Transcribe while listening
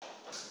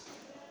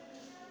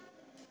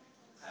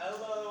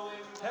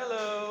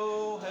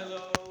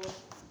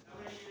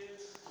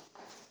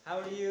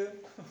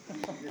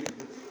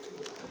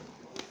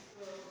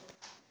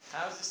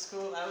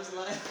How's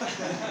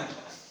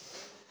life?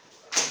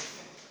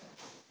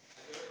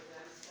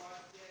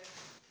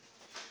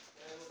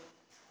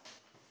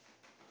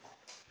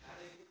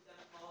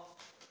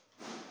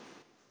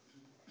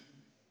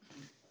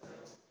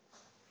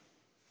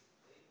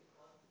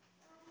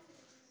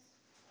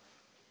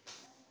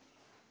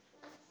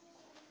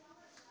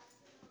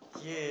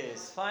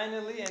 Yes,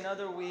 finally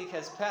another week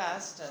has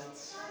passed and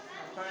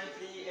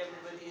apparently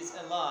everybody is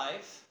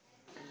alive.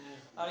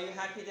 Are you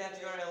happy that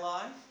you are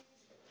alive?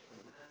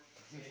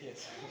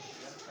 Yes.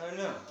 Or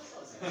no?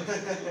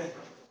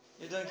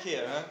 You don't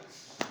care, huh?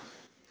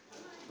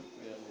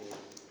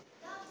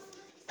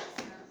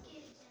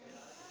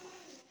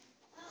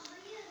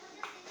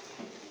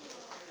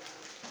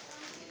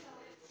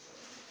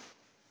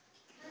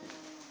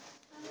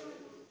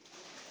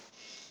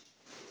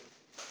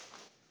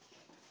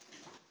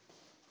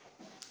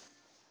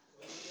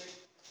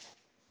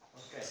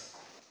 Okay.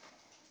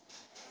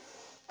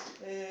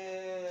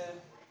 Uh,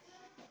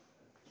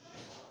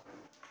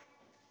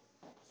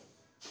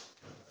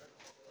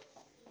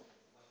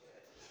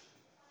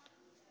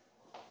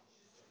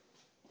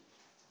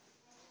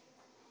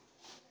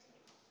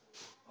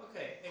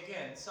 okay,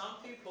 again, some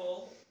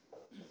people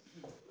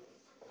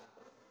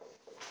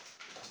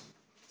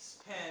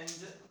spend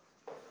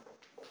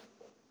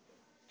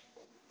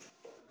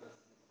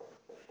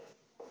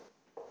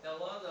a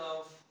lot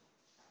of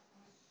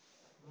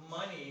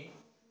money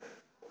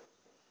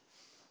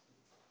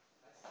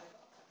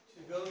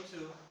to go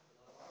to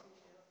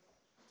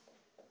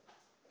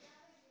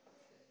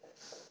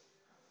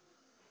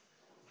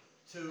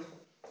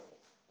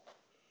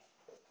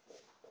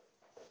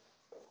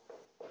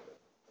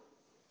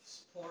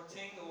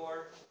sporting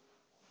or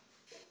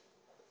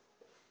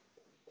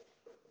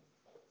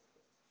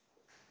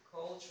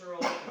cultural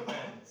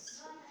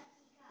events.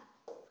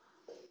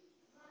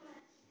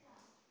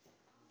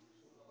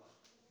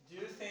 Do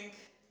you think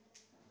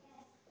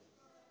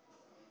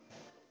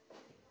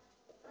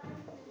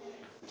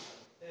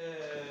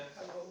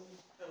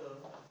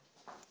hello.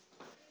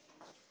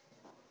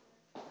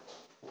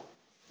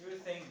 Do you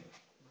think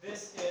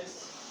this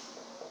is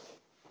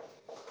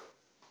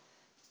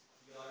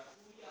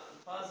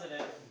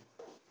positive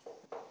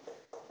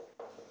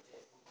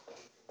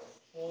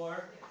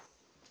or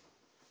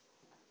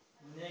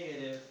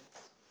negative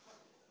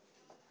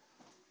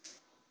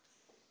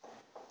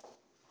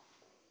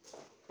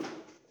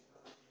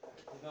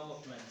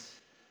development?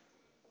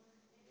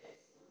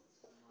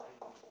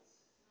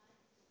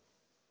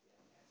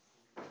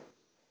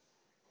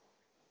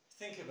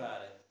 Think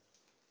about it.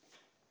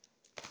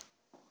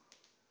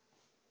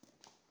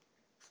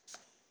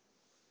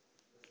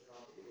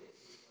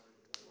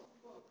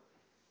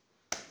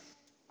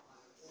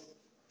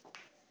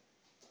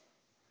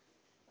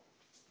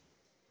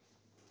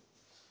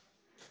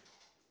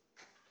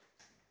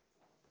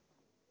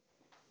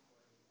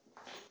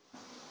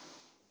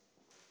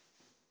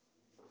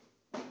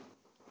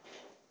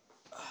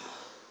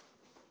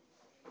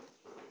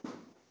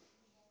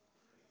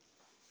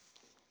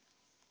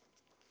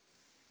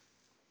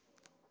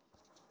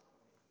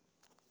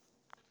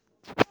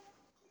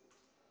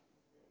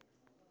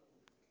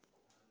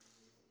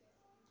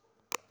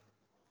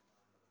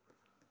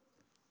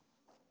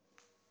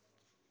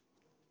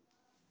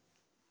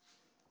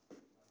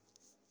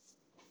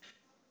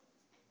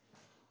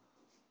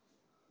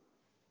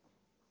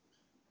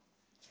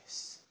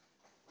 Yes.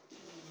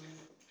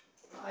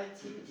 I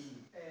think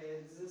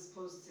this is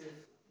positive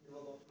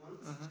development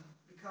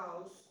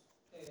because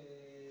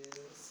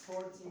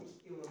sporting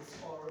events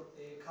or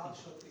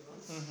cultural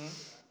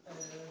events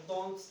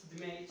don't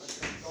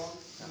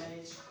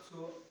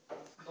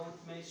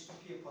damage to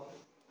people.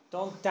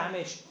 Don't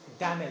damage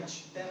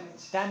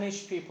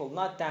people,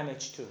 not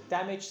damage to.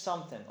 Damage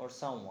something or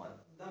someone.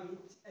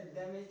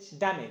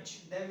 Damage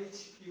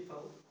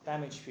People.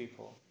 Damage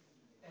people.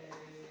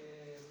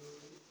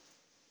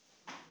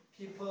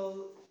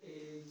 People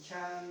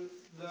can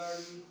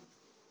learn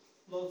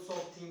lots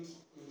of things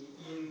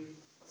in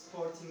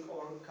sporting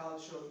or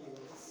cultural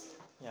events.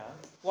 Yeah.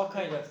 What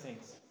kind of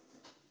things?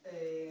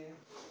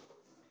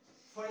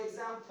 For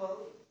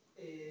example,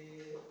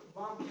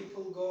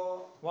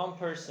 One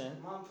person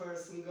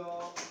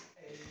go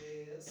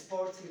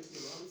sporting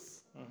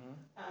events,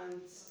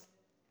 and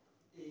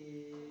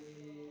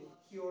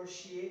he or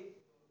she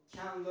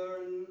can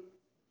learn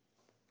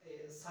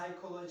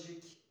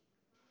psychological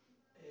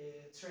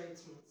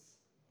treatments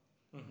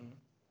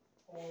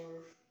or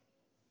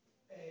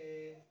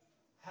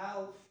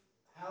health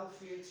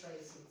healthier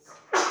treatments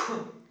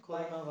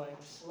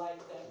Coronavirus. like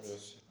that.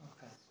 Yes.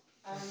 Okay.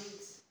 And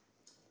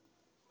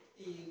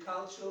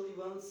cultural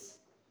events,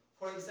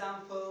 for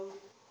example,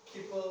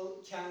 people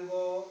can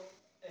go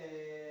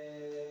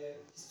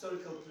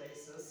historical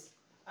places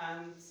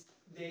and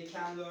they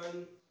can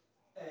learn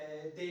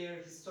their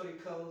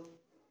historical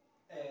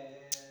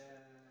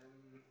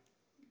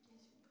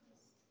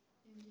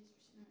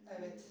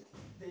evet,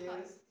 their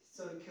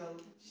historical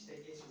işte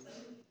geçmiş.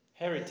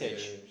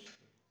 Heritage.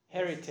 Heritage.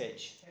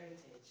 Heritage. Yes,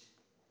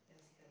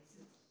 that's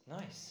it.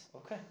 Nice.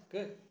 Okay,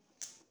 good.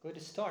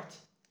 Good start.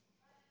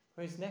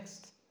 Who is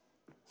next?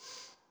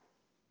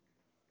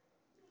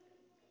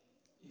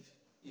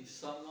 If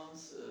someone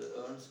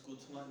earns good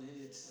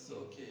money, it's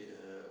okay.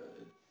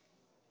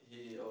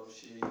 He or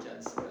she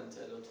can spend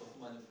a lot of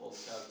money for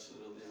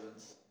cultural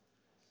events.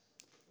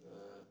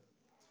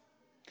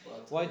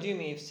 But What do you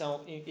mean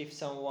if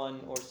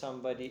someone or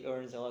somebody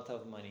earns a lot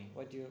of money?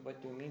 What do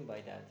you mean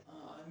by that?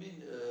 I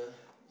mean,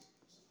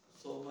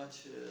 so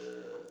much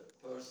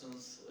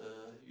persons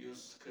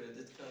use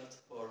credit card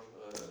for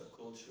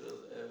cultural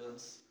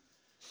events.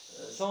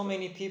 So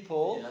many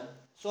people. Yeah.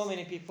 So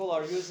many people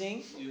are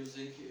using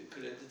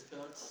Credit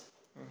cards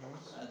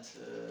and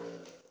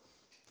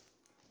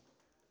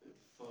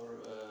for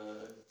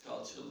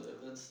cultural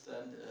events.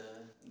 Then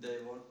they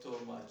work too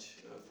much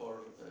for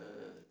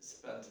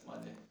spend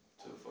money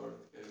for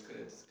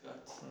credit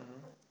cards.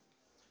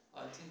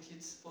 I think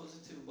it's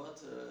positive, but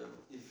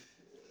if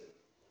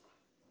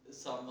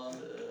someone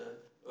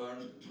earn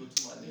good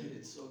money,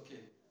 it's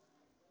okay.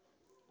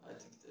 I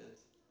think that.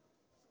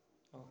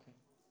 Okay.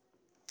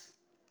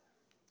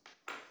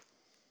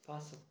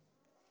 Possible.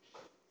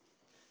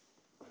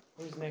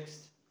 Who's next?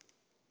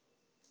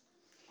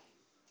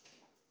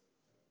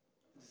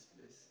 This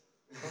place.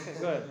 Okay,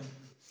 good.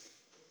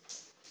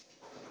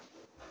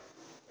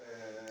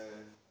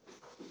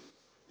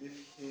 If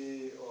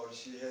he or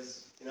she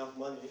has enough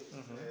money,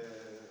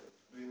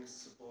 doing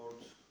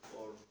sport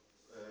or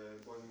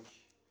going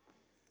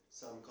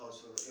some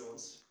cultural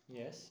events,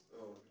 Yes.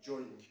 or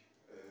joining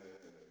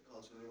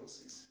cultural events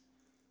is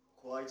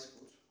quite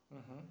good.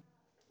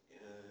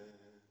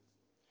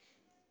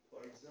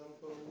 For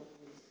example,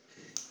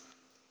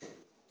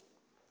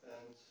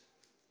 and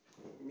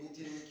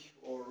meeting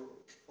or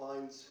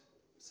find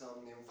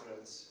some new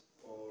friends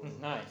or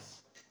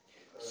Nice.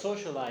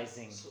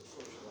 Socializing.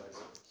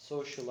 Socializing.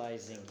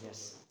 Socializing,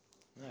 yes.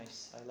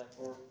 Nice, I like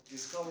Or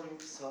discovering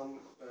some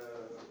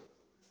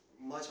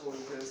much more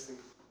interesting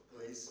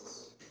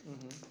places.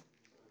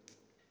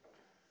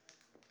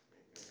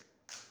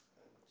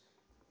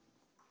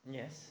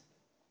 Yes,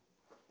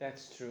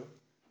 that's true.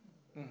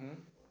 In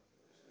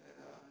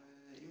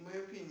my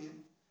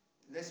opinion,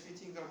 let's we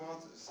think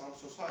about some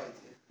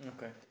society.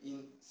 Okay.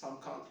 In some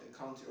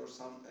country or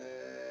some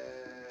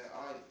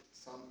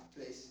some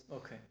place.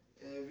 Okay.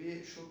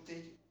 We should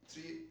take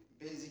three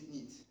basic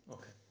needs.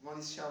 Okay. One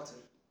is shelter.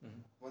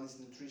 One is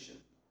nutrition.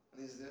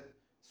 One is the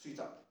suit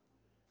up.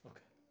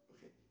 Okay.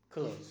 Okay.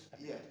 Clothes.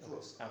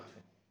 Clothes.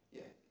 Outfit.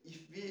 Yeah.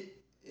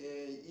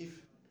 If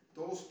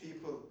those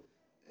people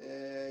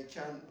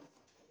can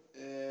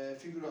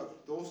figure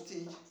out those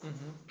things,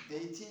 they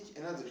think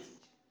another thing.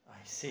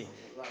 I see.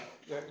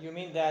 Like, You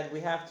mean that we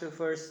have to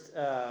first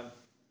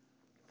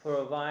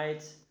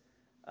provide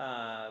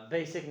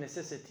basic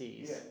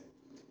necessities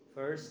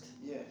first?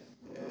 Yeah.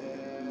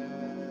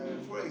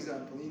 For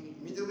example, in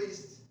Middle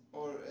East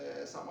or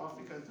some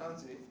African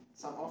country,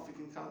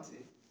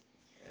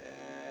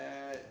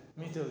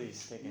 Middle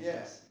East, I guess.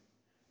 yes,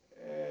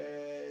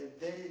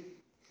 they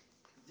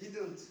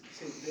didn't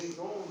say they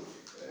don't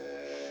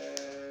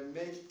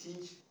make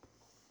things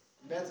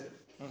better,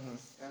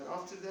 and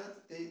after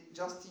that they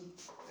just think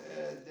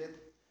that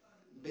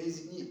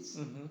basic needs.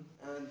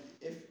 And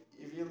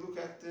if you look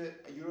at the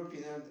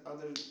European and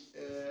other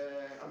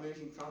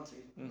American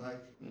country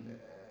like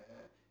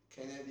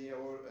Canada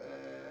or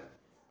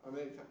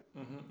America,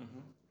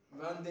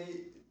 when they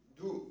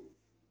do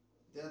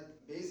that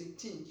basic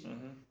thing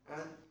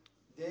and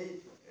they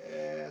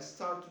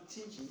start to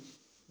thinking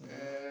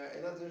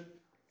another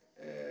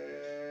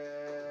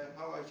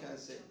how I can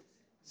say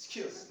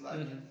skills like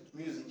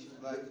music,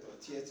 like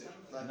theater,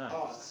 like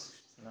arts,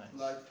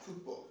 like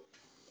football.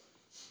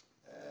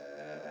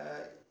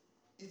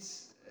 It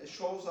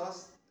shows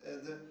us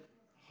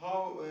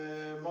how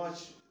much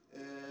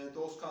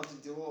those countries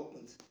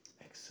development.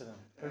 Excellent.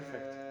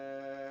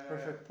 Perfect.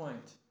 Perfect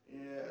point.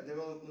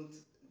 Development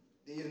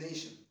their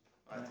nation.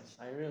 Nice.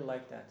 I really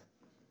like that.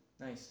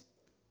 Nice.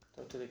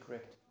 Totally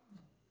correct.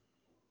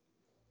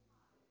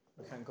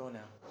 We can go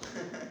now.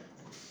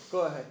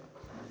 Go ahead.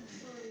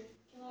 Sorry,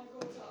 can I go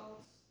to out?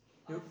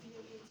 I You- feel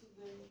a little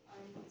bit, I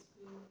need to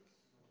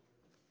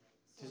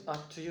be... It's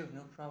up to you,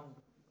 no problem.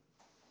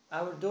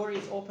 Our door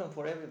is open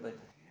for everybody.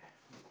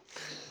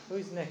 Who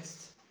is next?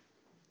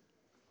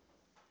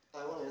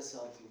 I want to ask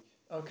something.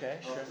 Okay,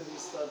 sure. After we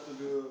start to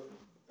do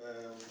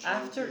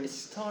After chanting,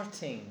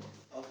 starting.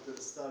 after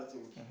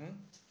starting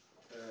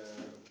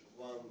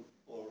one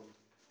or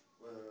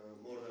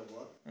more than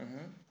one,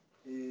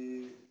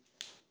 he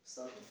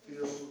start to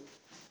feel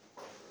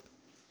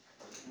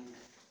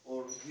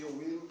or he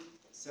will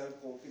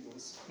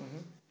self-confidence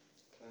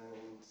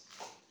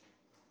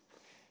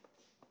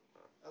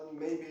and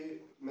maybe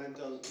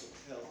mental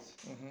health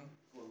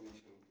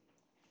condition.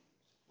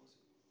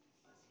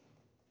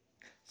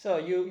 So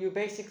you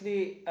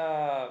basically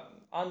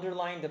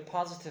underline the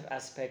positive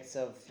aspects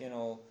of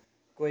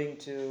going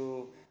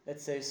to,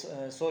 let's say,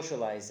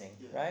 socializing,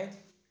 right?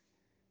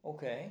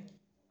 Okay,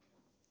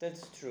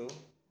 that's true.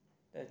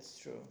 That's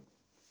true.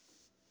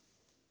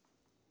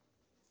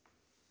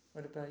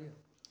 What about you?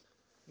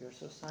 You're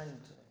so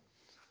silent today.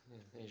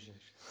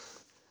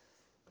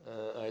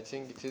 I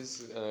think it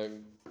is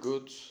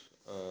good,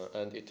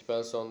 and it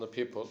depends on the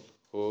people.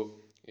 Who,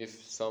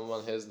 if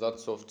someone has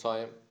lots of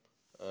time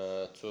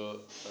to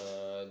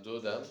do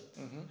them,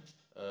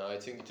 I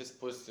think it is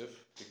positive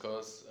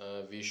because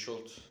we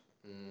should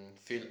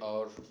fill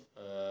our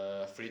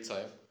free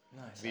time.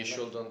 Nice. We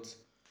shouldn't.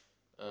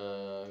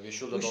 We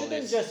shouldn't. We shouldn't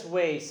only just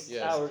waste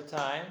Yes. our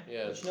time,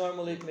 Yeah. which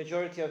normally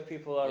majority of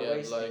people are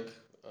wasting. like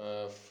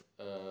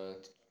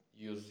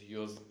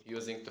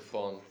using the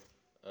phone,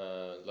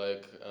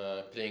 like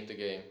playing the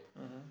game.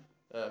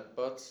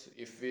 But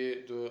if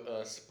we do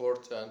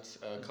sport and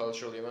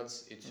cultural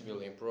events, it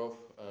will improve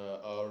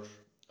our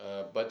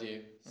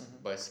body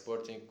by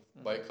sporting,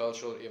 by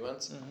cultural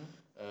events.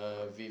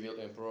 We will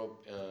improve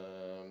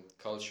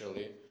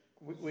culturally.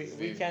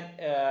 We can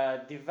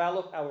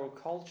develop our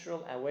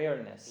cultural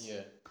awareness.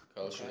 Yeah,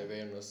 cultural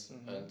awareness,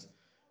 and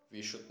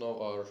we should know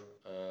our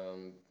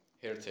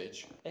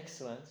heritage.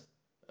 Excellent.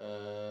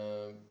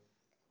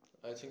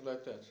 I think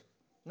like that.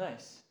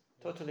 Nice.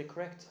 Totally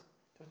correct.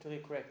 Totally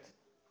correct.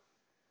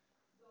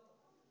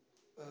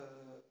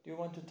 Do you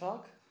want to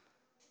talk?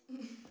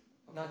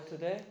 Not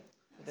today?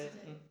 Today?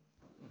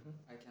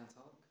 I can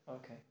talk.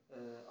 Okay.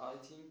 I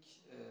think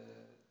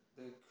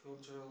the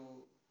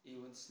cultural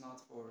events not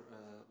for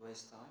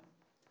waste time.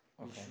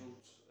 We Okay.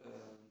 should.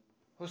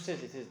 Who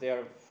says it is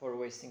there for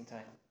wasting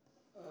time?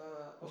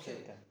 Who Okay.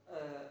 said that?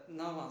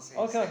 No one says.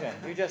 Okay.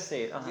 You just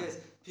say it. Yes,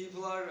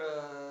 people are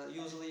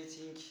usually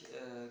think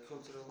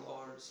cultural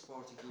or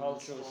sporting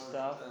Cultural events for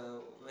stuff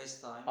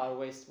waste time. Our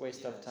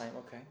waste of Yes. time.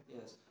 Okay.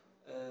 Yes,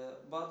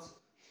 but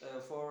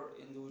for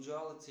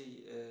individuality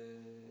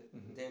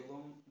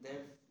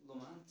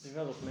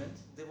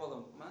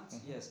development,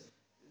 yes,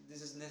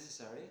 this is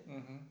necessary.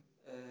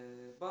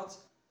 But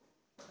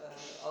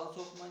a lot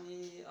of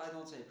money, I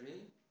don't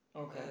agree.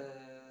 Okay.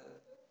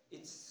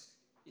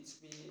 It's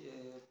be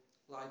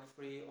like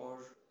free or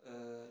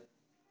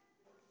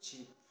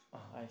cheap.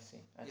 I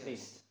see. At Yes.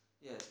 least.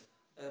 Yes,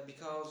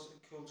 because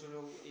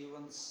cultural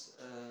events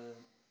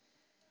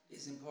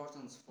is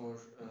important for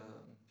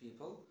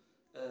people,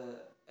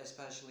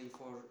 especially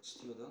for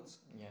students.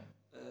 Yeah.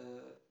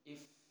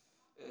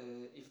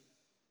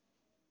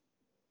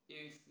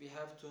 If we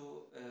have to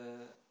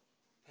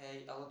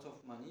pay a lot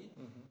of money,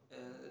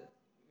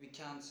 we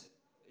can't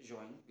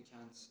join. We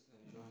can't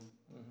join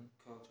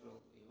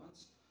cultural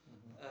events.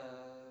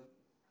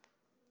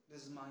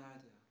 This is my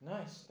idea.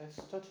 Nice. That's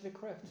totally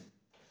correct.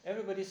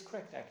 Everybody's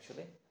correct,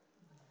 actually.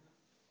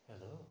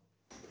 Hello.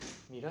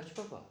 Miraç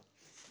Baba.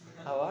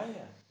 How are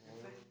you?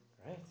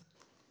 Great.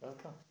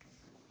 Welcome.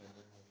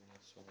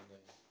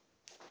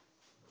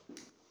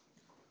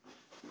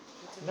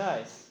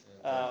 Nice.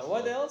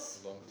 What else?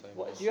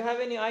 Do you have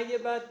any idea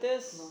about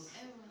this?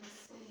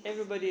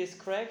 Everybody is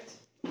correct.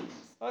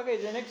 Okay,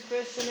 the next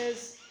question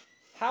is,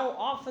 how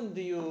often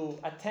do you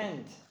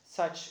attend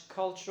such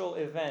cultural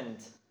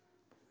event?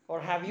 Or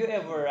have you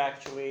ever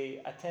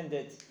actually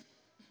attended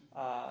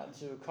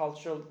to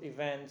cultural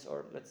events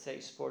or, let's say,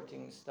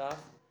 sporting stuff?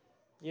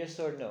 Yes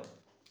or no?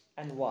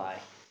 And why?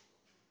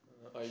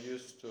 I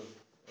used to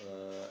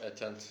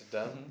attend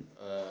them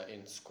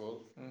in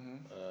school,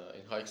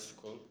 in high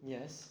school.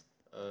 Yes.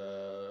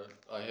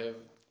 I have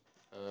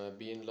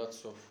been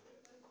lots of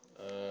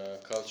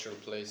cultural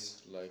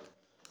places like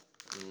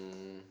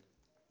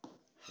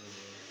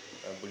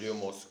Blue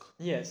Mosque.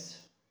 Yes.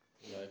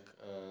 Like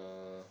I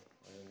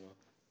don't know,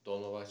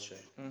 Dolmabahce,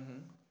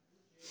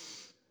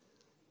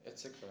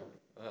 etc.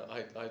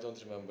 I don't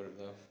remember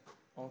them.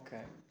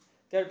 Okay.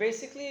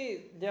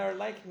 They are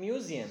like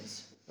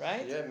museums,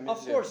 right? Yeah,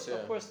 Of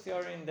course, they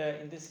are in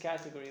this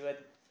category. But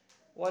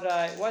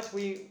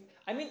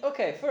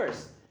okay.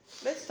 First,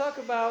 let's talk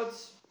about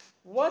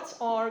what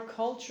are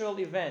cultural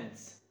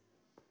events.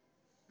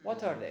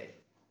 What are they?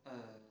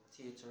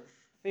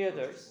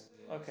 Theaters.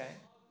 Okay.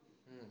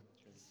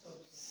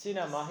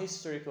 Cinema,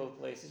 historical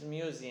places,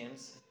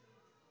 museums,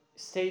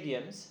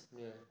 stadiums.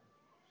 Yeah.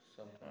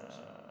 Sometimes.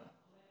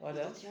 What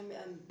else?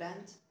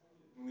 Band.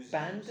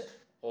 Band.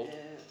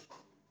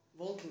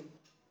 Walking.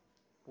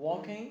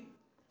 Walking.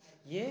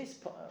 Yes,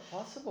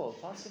 possible.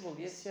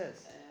 Yes.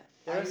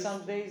 There I are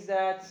some days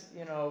that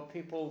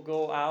people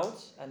go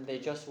out and they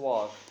just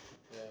walk.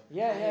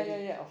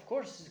 Yeah. Of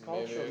course, it's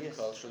cultural. Maybe Yes.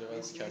 cultural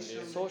events can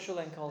be Social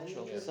and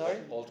cultural. yeah, Sorry.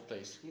 old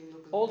place.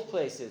 Old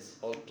places.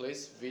 Old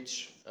place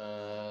which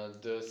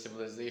the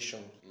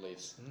civilization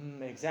lives.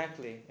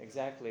 Exactly.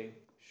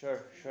 Sure.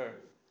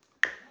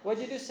 What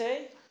did you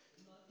say?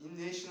 In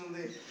National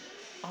Day.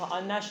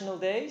 On national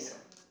days?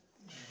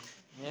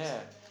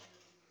 Yeah.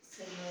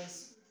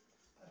 Seminars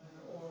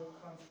or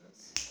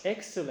conference.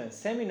 Excellent.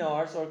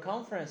 Seminars or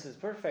conferences.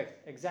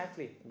 Perfect.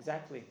 Exactly.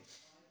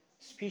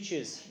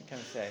 Speeches, you can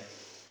say.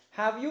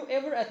 Have you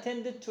ever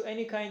attended to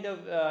any kind of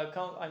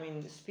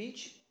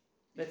speech?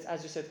 That's,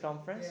 as you said,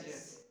 conference.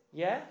 Yes.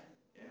 Yeah.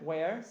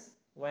 Where?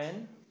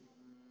 When?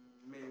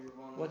 Maybe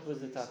one. What or was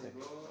two the weeks topic?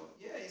 ago.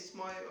 Yeah, it's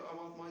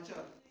about my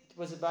job. It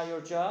was about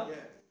your job. Yeah.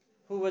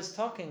 Who was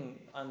talking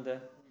on the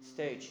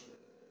stage?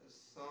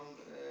 some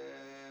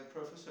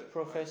professors.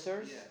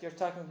 Professors? Yeah. You're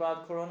talking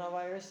about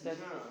coronavirus that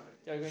No.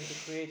 they're going to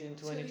create in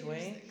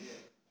 2020? Yeah.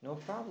 No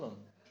problem.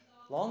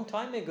 Long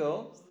time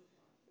ago,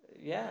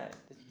 yeah,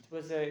 it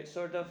was a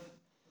sort of,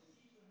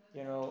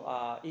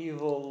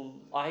 evil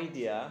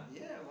idea.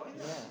 Yeah, why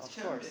not? Yeah,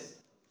 of course.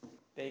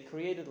 They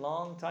created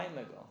long time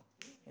ago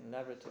in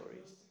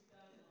laboratories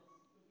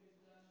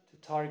to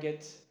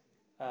target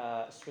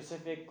a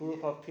specific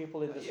group of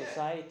people in the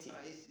society.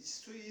 It's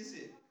too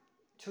easy.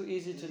 Too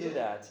easy to do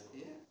that.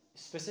 Yeah.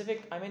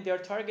 They're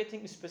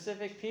targeting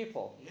specific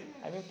people.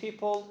 Yeah.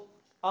 People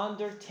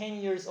under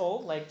 10 years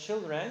old, like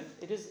children,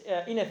 it is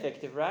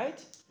ineffective,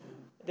 right?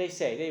 They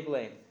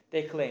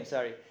claim,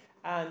 sorry.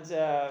 And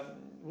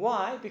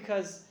why?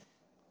 Because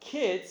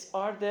kids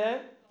are the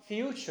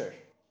future.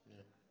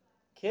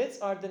 Kids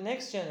are the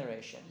next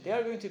generation. They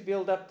are going to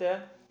build up the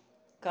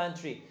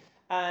country.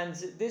 And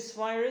this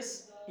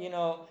virus,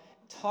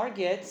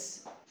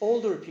 targets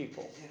older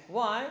people.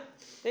 Why?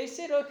 They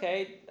said,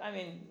 okay,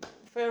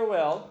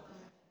 farewell.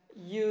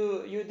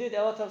 You did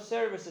a lot of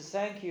services,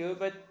 thank you,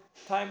 but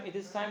it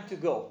is time to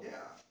go.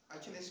 Yeah, I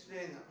can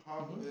explain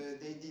how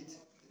they did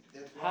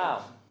that.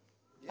 How?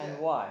 Yeah. And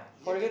why?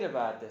 Forget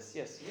about this,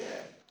 yes.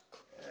 Yeah.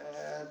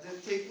 The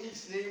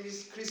technique's name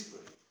is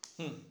CRISPR.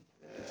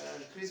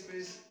 CRISPR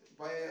is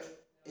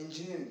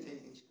bioengineering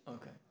technique.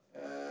 Okay.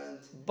 And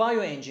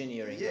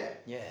bioengineering.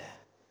 Yeah.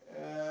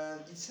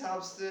 And it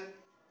helps to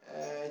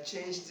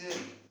change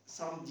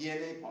some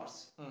DNA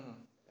parts.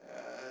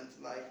 And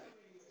like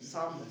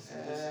some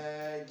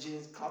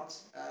genes cut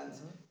and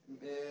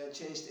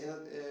changed.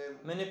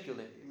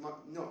 Manipulate.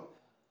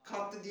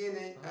 Cut the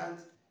DNA and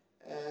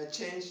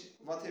change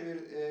whatever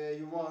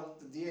you want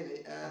the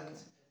DNA and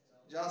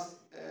just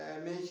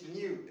make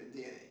new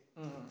DNA.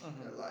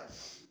 Like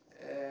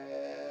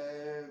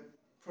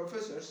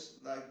professors,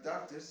 like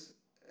doctors,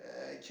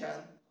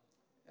 can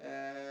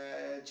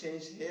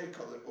change hair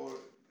color or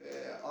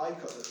eye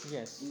color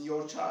in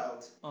your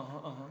child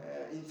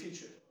in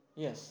future.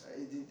 Yes.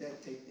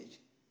 That technique.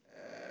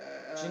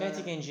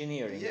 Genetic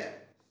engineering. Yeah.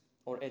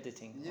 Or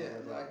editing. Yeah,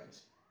 like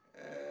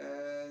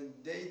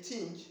they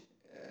think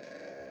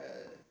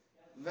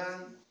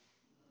when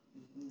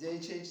they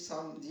change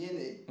some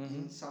DNA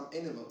in some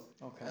animal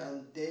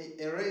and they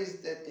erase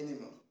that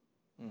animal,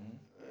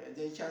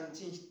 they can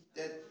think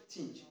that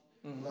thing.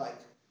 Like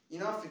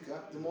in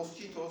Africa, the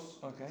mosquitoes,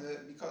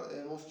 because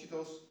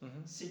mosquitoes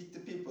sick the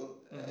people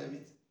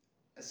with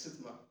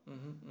asthma,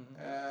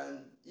 and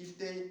if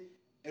they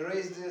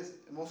erase the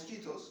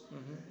mosquitoes,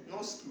 no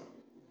asthma.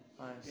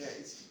 Yeah,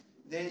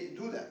 they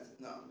do that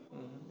now.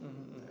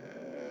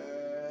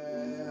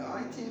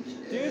 I think.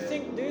 Do you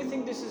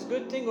think this is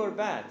good thing or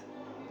bad?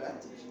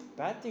 Bad thing.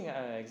 Bad thing,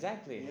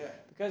 exactly. Yeah.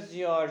 Because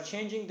you are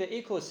changing the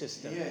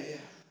ecosystem. Yeah.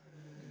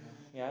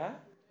 Yeah.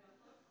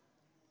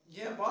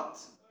 Yeah, but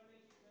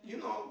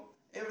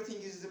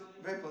everything is the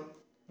weapon.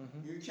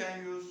 You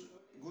can use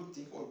good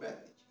thing or bad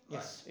thing.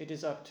 Yes, it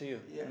is up to you.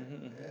 Yeah.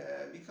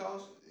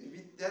 Because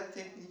with that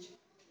technique,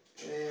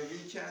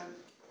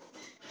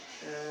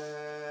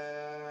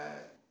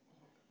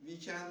 we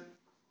can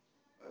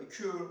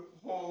cure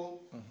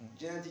whole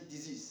genetic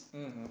disease.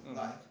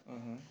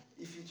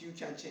 If you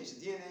can change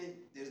the DNA,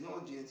 there's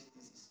no genetic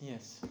disease.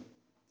 Yes.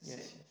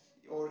 Yes.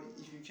 Or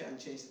if you can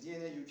change the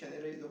DNA, you can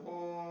erase the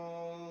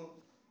whole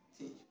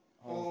thing.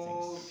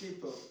 Whole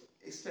people,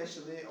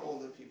 especially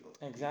older people.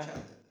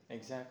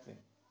 Exactly.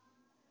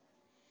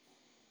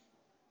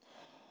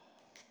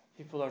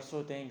 People are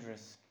so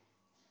dangerous.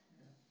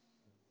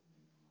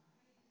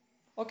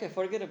 Okay,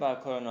 forget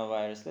about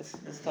coronavirus.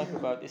 Let's talk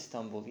about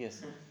Istanbul.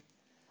 Yes.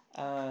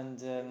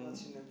 And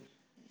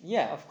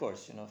of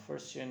course,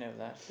 first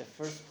Geneva, the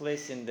first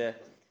place in the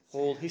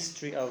whole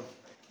history of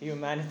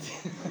humanity.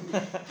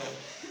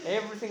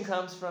 Everything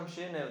comes from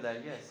Geneva,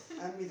 yes.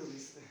 And Middle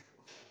East.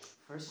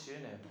 First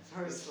Geneva.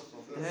 First of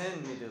all.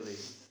 Then Middle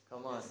East.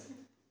 Come on.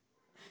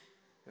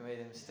 You made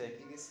a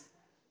mistake.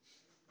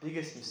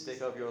 Biggest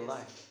mistake of your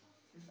life.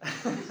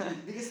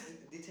 Biggest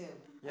detail.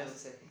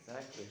 Yes,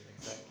 exactly.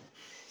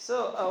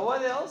 So,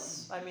 what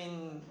else?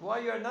 Why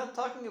you are not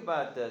talking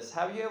about this?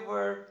 Have you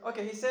ever...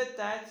 Okay, he said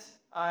that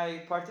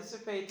I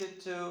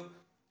participated to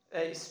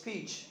a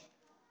speech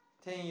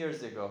 10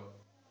 years ago.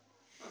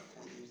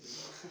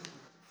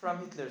 From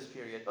Hitler's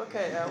period.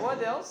 Okay,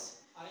 what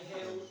else? I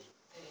have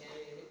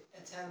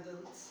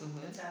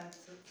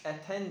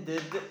attended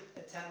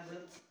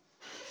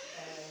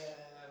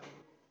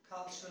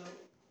cultural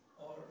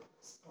or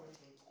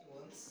sporting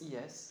events.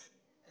 Yes.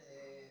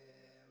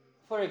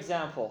 For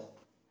example,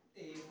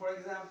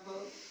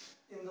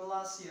 in the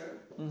last year,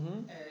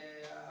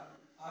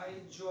 I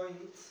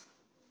joined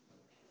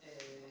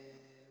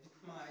with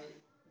my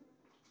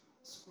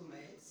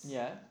schoolmates.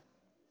 Yeah.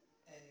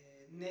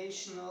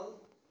 National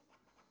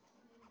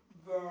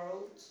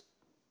World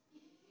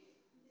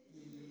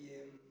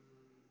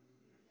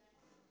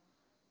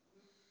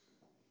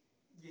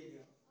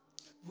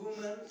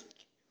Women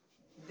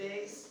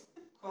Days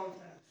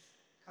Conference.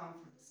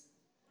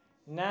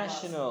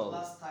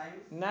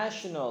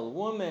 National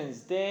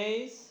Women's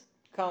Days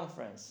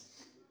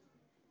Conference.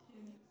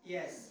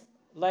 Yes.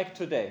 Like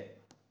today.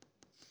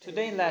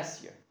 Today and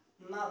last year.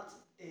 Not.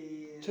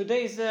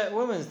 Today is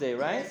Women's Day,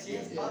 right?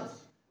 Yes, but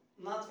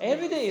not.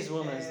 Every day is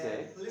Women's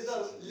Day.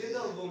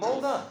 Little woman.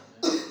 Hold on.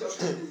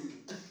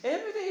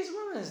 Every day is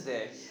Women's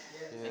Day.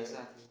 Yeah.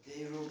 Exactly.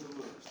 They rule the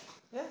world.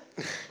 Yeah.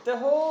 The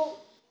whole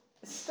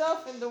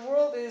stuff in the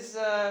world is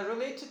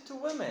related to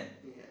women.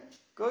 Yeah.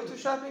 Go to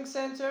shopping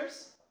centers.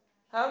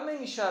 How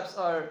many shops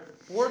are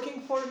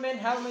working for men?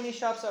 How many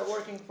shops are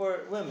working for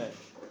women?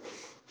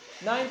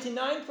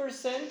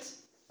 99%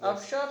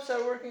 of shops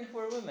are working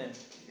for women.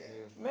 Yeah.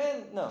 Men,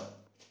 no.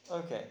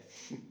 Okay.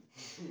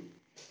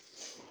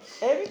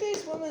 Every day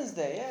is Women's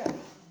Day, yeah.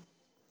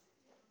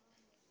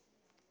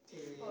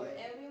 For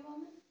every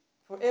woman?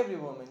 For every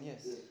woman,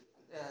 yes.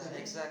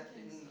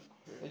 Exactly.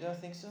 You don't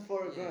think so?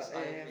 Yes,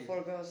 I agree.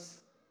 For girls,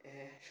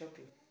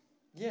 shopping.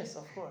 Yes,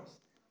 of course.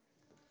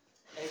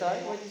 Sorry,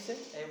 what did you say?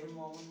 Every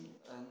woman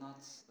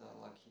not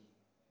lucky.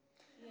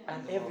 Yeah.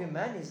 And every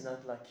man is not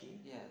lucky.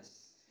 Yes.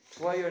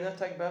 Why you're not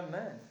talking about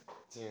men?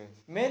 Yeah.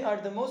 Men are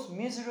the most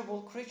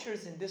miserable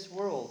creatures in this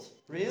world.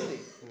 Really.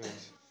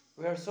 Yes.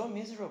 We are so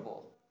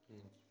miserable.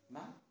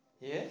 Man?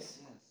 Yes?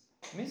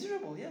 Yes.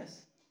 Miserable,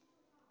 yes.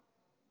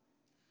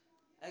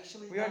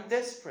 Actually, We are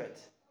desperate.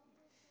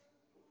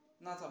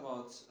 not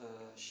about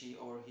she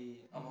or he,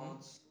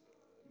 about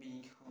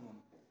being human.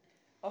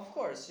 Of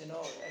course,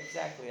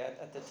 exactly.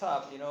 At the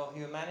top,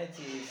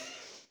 humanity is,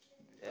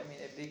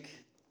 a big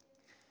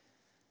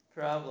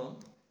problem.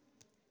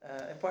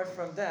 Apart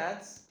from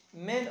that,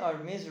 men are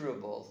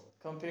miserable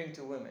comparing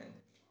to women.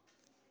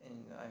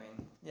 And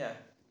yeah,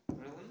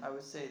 Really? I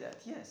would say that.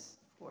 Yes,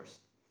 of course.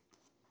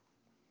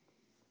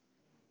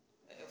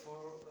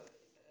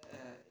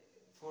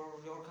 For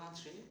your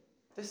country?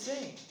 The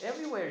same.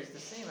 Everywhere is the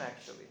same,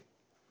 actually.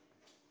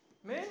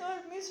 Men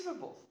are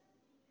miserable.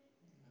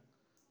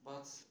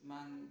 But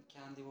man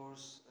can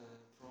divorce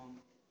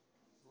from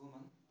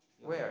woman.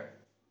 Where?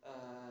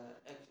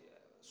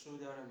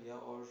 Saudi Arabia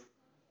or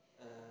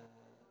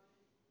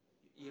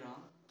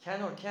Iran.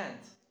 Can or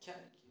can't?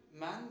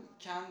 Man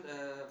can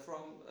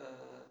from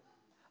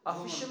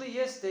Officially, woman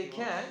yes, they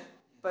divorce. can,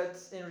 but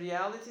in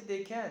reality,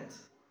 they can't.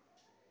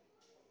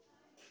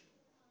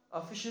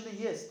 Officially,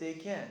 yes, they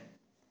can,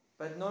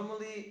 but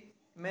normally,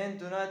 men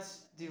do not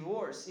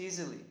divorce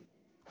easily.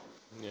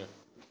 Yeah.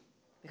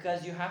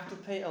 Because you have to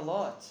pay a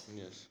lot.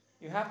 Yes.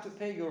 You have to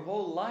pay your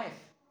whole life.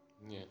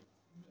 Yeah.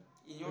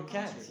 In your You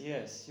can't, country.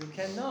 yes. You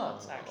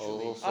cannot,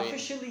 actually. Also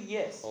Officially,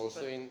 yes.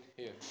 Also but in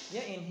here.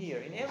 yeah, in here,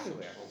 in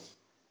everywhere.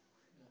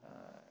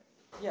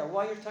 Yeah,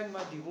 while you're talking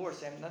about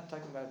divorce, I'm not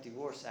talking about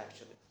divorce,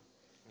 actually.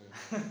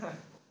 Yeah.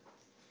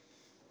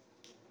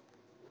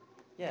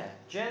 Yeah,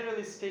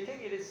 generally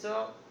speaking, it is so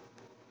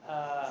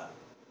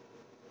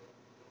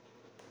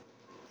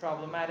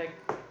problematic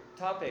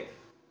topic.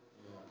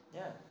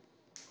 Yeah.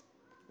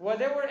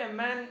 Whatever a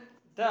man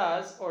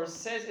does or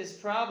says is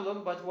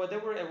problem, but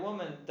whatever a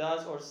woman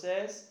does or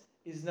says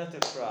is not a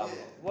problem.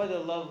 Yeah. What a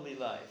lovely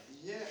life.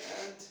 Yeah,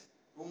 and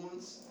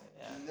women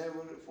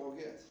never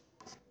forget.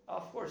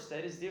 Of course,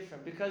 that is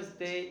different because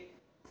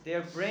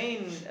their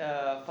brain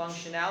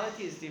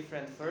functionality is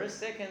different. First,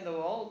 second of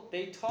all,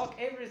 they talk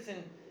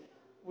everything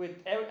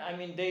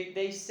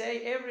they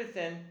say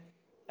everything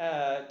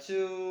to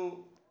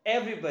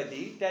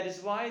everybody. That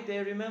is why they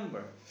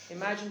remember.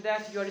 Imagine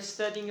that you are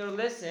studying your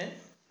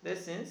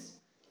lessons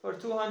for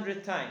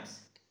 200 times.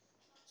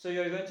 So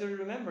you're going to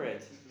remember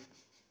it.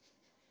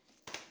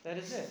 That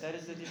is it. That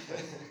is the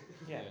difference.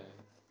 Yeah.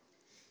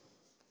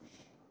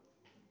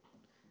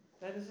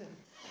 That is it.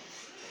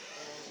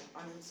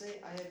 I would say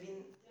I have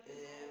been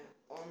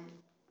on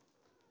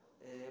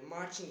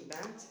marching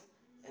band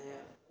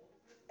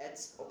at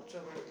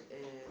October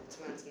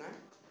 29.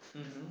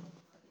 Mm-hmm.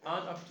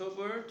 On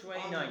October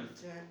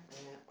 29th.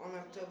 On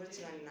October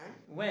 29.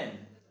 When?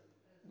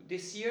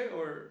 This year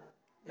or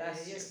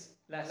last year? Yes,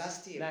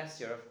 last year. Last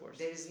year, of course.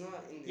 There is no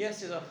in this.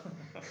 Yes,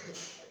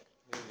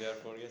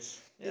 Therefore, yes.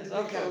 Yes,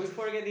 okay, we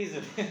forget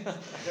easily.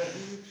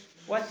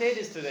 What date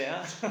is today,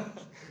 huh?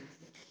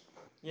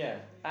 Yeah.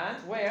 And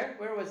where?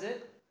 Where was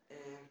it?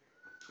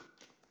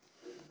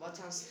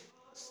 Vatan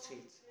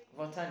Street.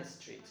 Vatan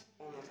Street.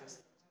 On Vatan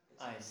Street.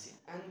 I see.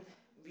 And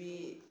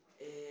we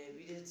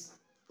did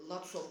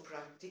lots of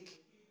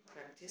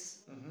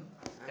practice. Mm-hmm.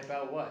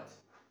 About what?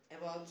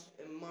 About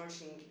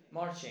marching.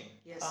 Marching.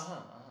 Yes.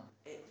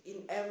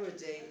 In every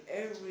day,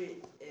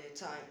 every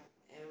time,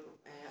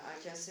 I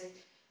can say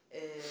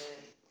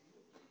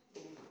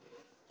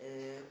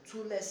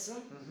 2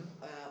 lessons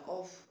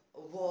of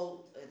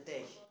whole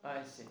day.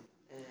 I see.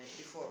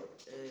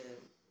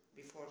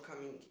 Before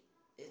coming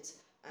it,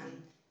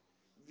 and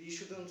we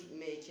shouldn't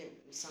make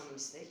some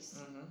mistakes.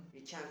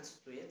 We can't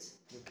do it.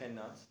 You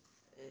cannot.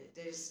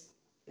 There is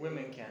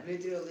women can.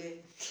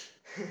 Literally,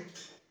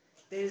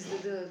 there is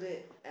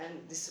literally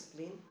and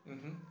discipline,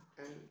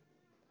 and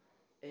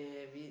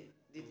we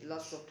did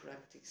lots of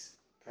practices.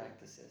 Okay.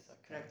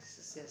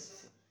 Practices,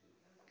 yes.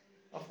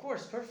 Of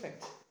course,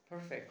 perfect.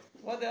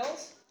 What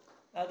else?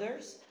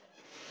 Others?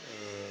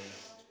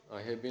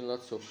 I have been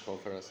lots of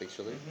conference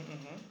actually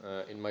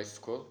in my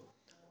school.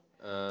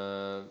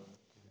 Uh,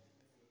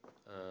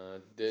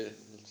 there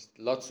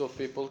lots of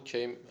people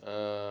came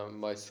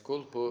my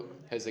school who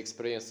has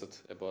experienced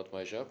it about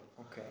my job.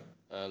 Okay.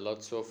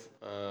 Lots of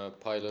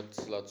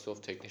pilots, lots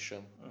of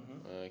technicians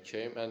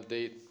came, and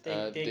they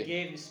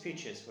gave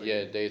speeches for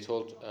yeah, you. they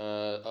told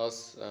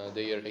us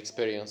their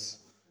experience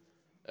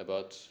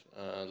about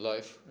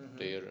life,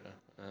 their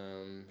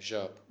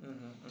job.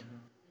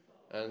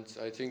 And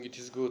I think it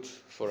is good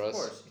for Of us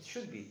course, it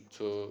should be.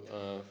 to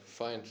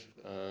find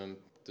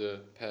the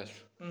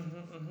path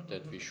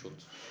that we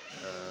should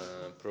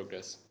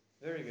progress.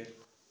 Very good.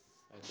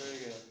 Very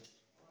good.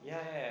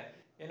 Yeah.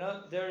 You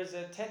know, there is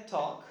a TED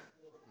Talk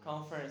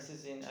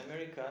conferences in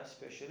America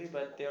especially,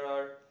 but there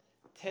are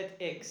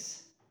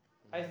TEDx.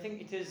 I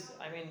think it is,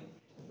 I mean,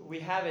 we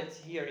have it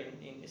here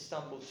in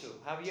Istanbul too.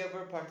 Have you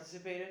ever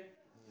participated?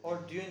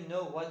 Or do you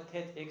know what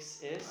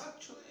TEDx is?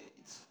 Actually,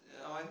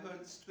 I heard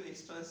it's too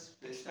expensive.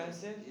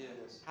 Expensive?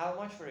 Yes. How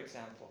much, for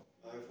example?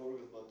 I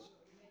forgot, but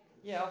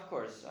Yeah, of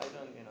course. I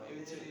don't, you know.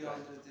 Maybe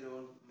 300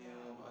 dirham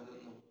minimum, I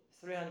don't know.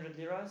 300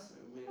 liras?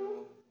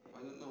 Minimum, I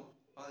don't know.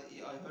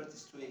 I heard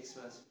it's too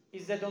expensive.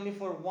 Is that only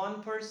for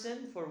one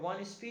person, for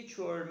one speech,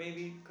 or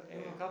maybe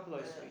a couple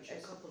of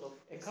speeches?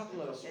 A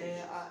couple of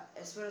speeches.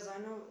 As far as I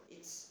know,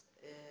 it's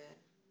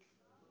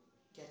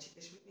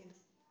gerçekleşmek neydi?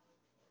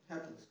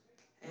 Happens.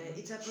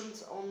 It happened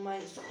on my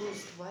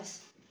school's device.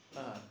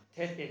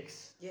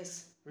 TEDx.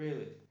 Yes.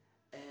 Really?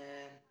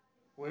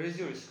 Where is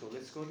your school?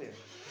 Let's go there.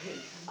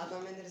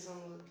 Adnan Menderes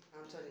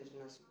Antalya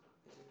Gymnasium.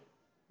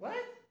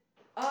 What?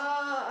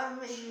 I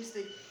made a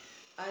mistake.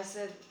 I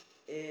said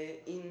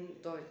in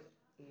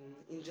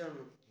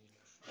German.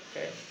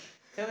 Okay.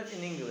 Tell it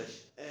in English.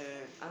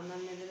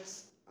 Adnan Menderes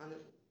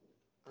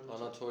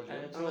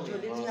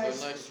Anatolian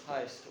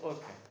High School.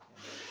 Okay.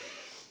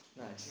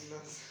 Nice.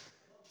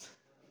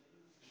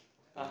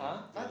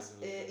 But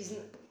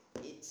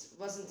it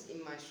wasn't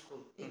in my school.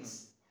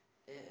 It's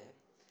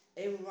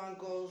everyone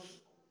goes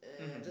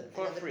to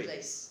for another free.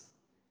 place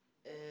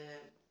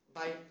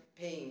by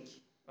paying,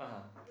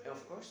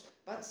 of course.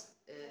 But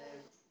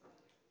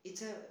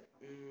it's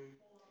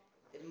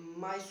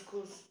my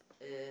school's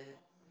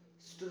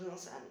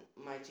students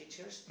and my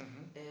teachers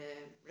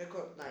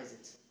recognize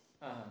it.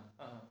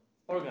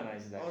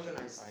 Organize that.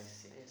 Organize. I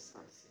see. Yes.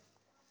 I see.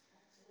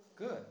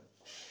 Good.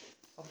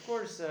 Of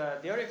course,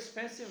 they are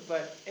expensive,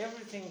 but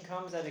everything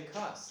comes at a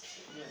cost.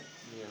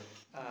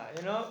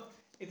 You know,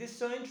 it is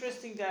so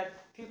interesting that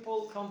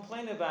people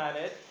complain about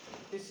it.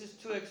 This is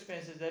too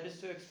expensive, that is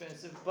too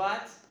expensive,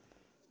 but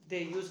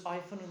they use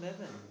iPhone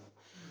 11.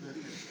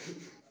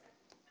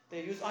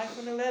 They use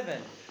iPhone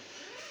 11.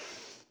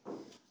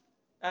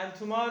 And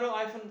tomorrow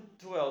iPhone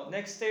 12.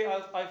 Next day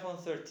iPhone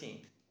 13,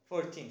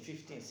 14,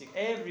 15, 16.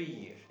 Every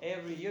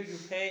year you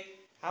pay.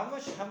 How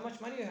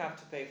much money you have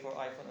to pay for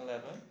iPhone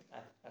 11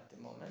 at the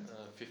moment?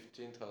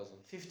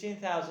 15,000.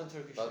 15,000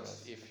 Turkish But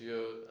liras. if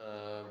you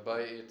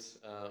buy it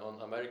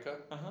on America,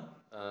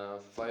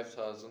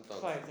 $5,000.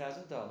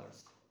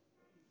 $5,000.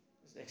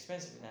 It's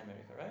expensive in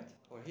America, right?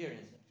 Or here is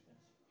expensive?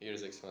 Here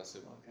is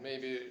expensive. Okay.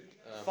 Maybe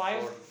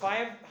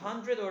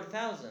 500 or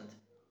 1,000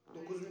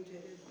 9.000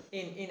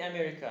 TL. in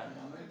America. In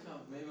America,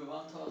 maybe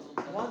 1,000.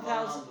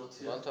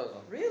 1,000?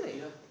 1,000. Really?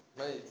 Yeah.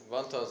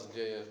 1,000,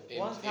 yeah.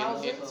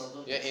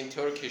 1,000? In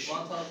Turkish.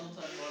 1,100.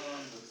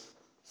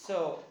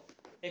 So,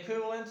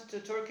 equivalent to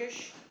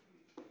Turkish,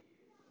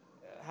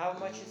 how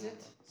much is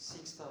it?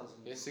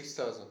 6,000. Yeah,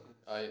 6,000.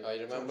 I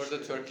remember the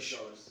Turkish.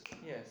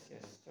 Yes,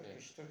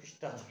 Turkish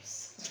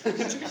dollars.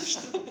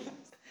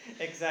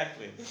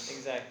 Exactly.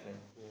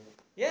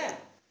 Yeah,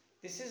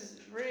 this is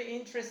really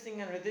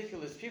interesting and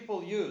ridiculous.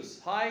 People use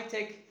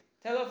high-tech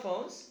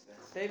telephones.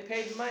 They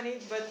paid money,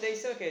 but they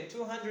say, okay,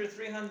 200,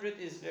 300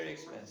 is very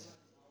expensive.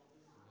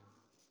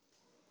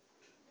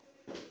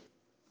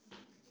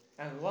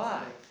 And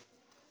why?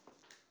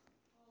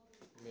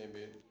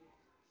 Maybe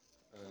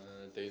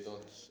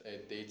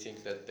they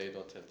think that they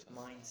don't have time.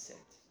 Mindset.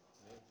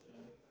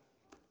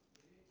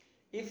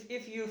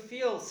 If you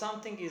feel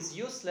something is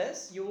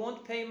useless, you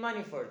won't pay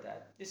money for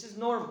that. This is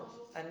normal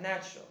and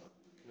natural.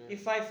 Yeah.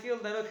 If I feel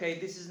that, okay,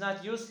 this is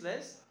not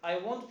useless, I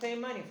won't pay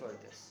money for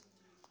this.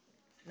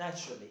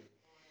 Naturally.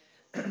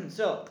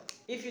 So,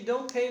 if you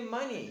don't pay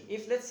money,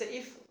 let's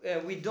say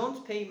we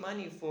don't pay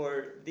money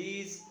for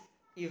these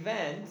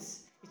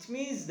events, it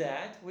means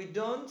that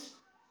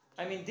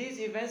these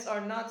events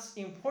are not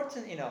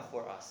important enough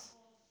for us.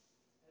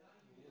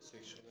 Yes,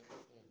 actually.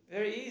 Yeah.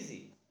 Very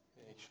easy.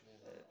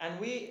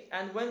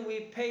 And when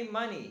we pay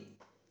money,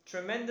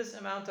 tremendous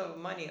amount of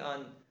money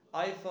on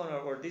iPhone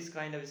or this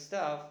kind of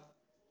stuff,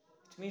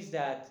 it means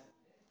that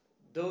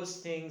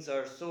those things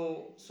are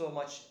so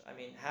much,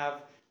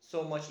 have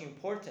so much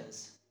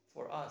importance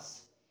for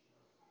us.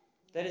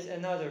 That is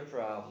another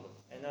problem,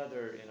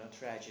 another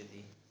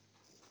tragedy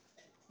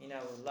in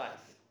our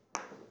life.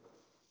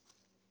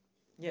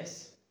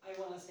 Yes. I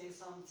want to say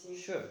something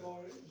for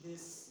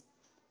this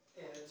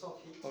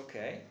topic.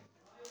 Okay.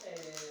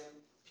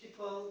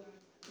 People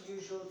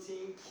usually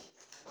think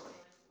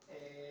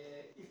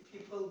if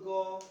people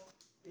go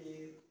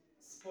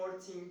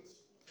sporting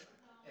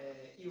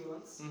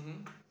events,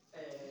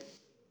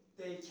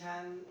 they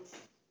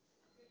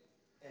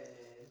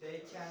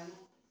can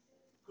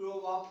grow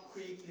up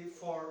quickly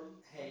for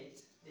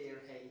their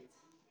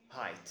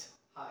Height.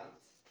 height.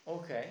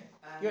 Okay.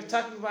 And You're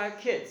talking about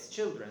kids,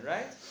 children,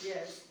 right?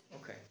 yes.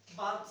 Okay.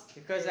 But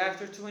because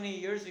after 20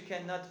 years you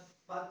cannot.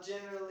 But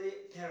generally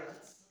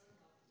parents.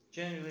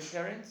 Generally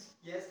parents?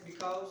 Yes,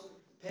 because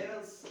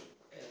parents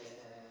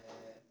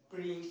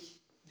bring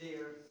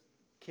their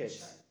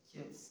kids.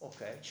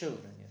 Okay,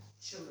 children, yes.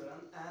 Children,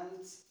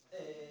 and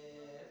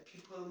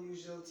people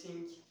usually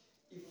think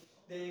if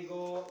they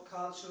go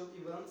cultural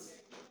events,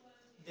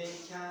 they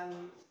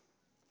can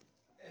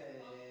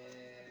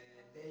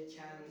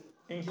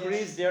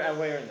increase their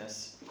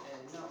awareness.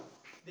 No,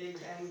 they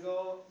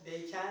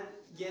can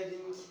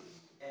getting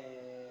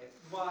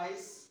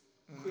wise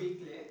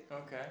quickly.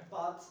 Okay.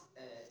 But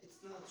it's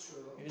not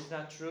true. It is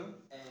not true.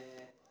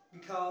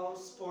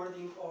 Because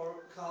sporting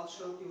or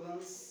cultural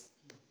events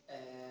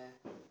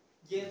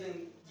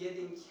getting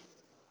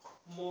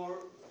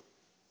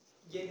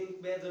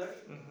better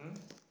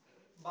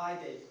by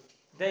day.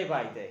 Day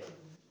by day.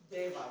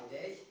 Day by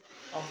day.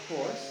 Of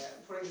course.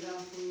 For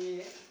example,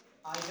 me,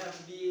 I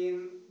have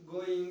been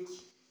going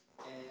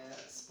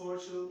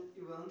sporting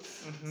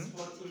events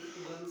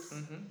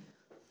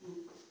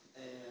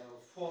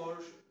for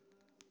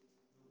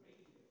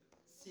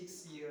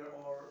 6 years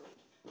or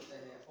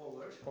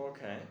over.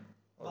 Okay.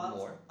 Or but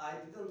more. I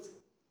didn't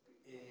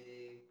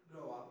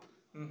grow up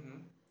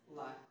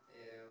like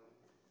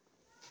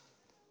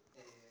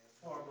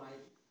for my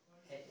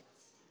head.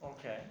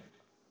 Okay.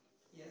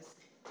 Yes.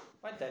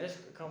 But that is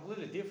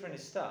completely different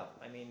stuff.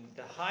 I mean,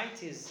 the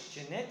height is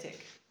genetic.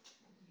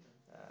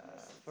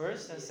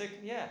 First and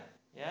second, yeah.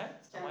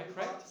 Am I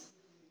correct?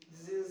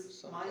 This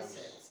is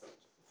mindset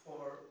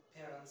for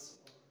parents.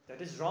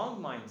 That is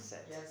wrong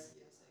mindset. Yes,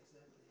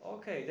 exactly.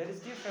 Okay, that is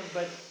different.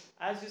 But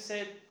as you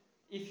said,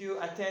 if you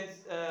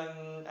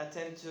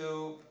attend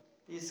to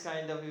these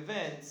kind of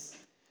events,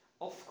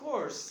 of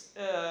course,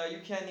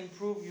 you can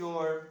improve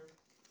your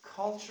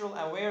cultural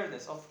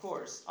awareness, of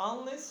course.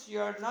 Unless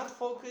you are not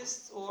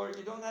focused or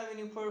you don't have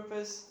any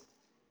purpose,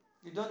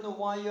 you don't know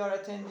why you are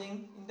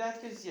attending, in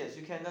that case, yes,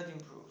 you cannot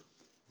improve.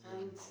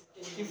 And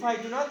if I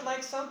do not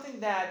like something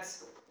that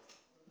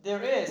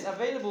there is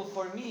available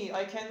for me,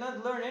 I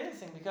cannot learn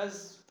anything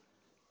because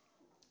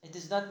it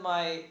is not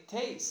my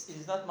taste, it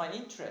is not my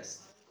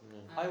interest.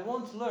 I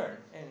won't learn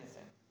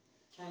anything.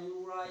 Can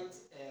you write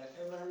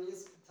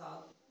awareness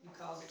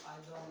because I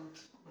don't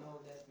know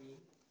that mean?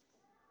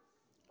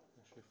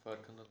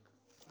 Farkındalık.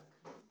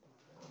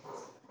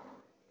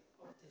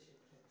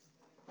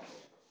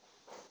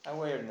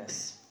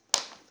 Awareness.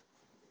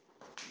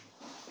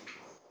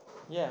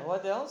 Yeah,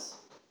 what else?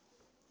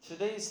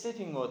 Today is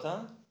sleeping mode,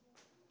 huh?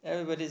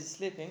 Everybody is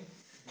sleeping.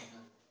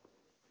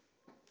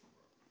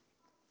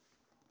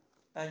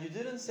 And you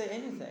didn't say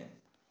anything.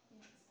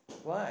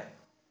 Why?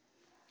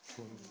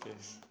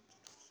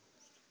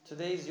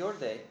 Today is your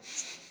day.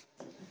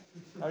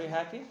 Are you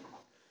happy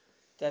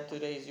that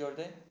today is your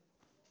day?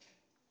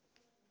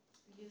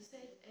 You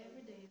said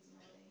every day is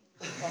my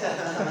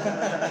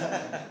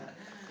day.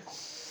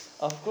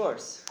 Of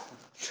course.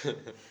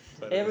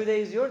 Every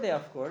day is your day,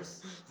 of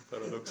course.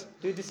 Paradox.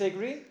 Do you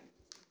disagree?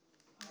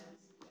 Yes.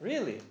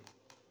 Really?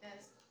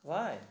 Yes.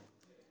 Why?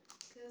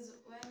 Because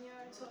when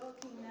you're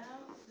talking now,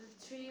 the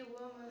 3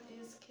 women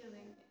is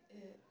killing,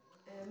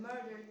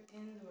 murdered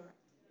in the world.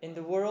 In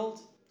the world?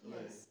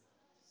 Yes.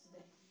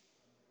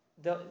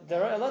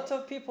 There are a lot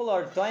of people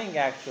are dying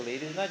actually.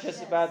 It is not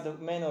just about the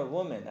men or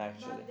women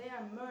actually. But they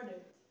are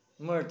murdered.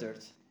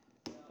 Murdered.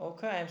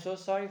 Okay, I'm so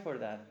sorry for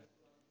that.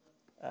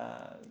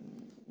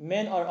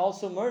 Men are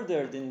also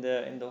murdered in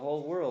the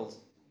whole world.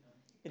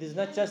 It is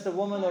not just a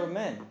woman or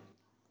men.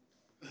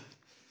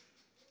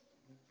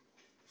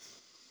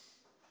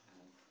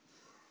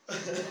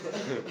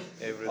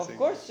 Of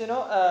course,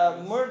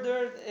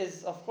 murder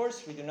is, of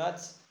course, we do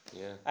not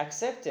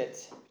accept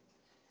it.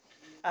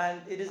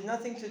 And it is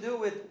nothing to do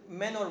with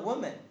men or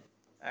women,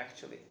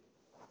 actually.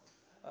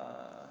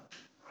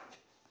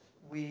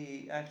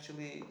 We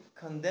actually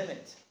condemn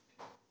it.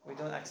 We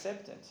don't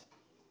accept it.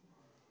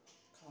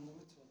 Condemn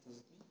it, what does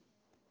it mean?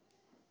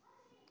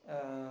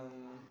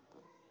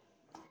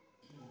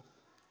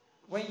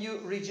 When you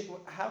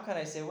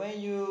when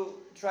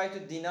you try to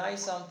deny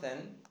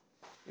something,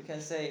 you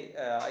can say,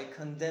 I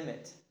condemn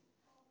it.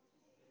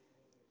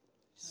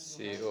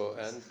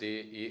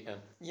 C-O-N-D-E-M.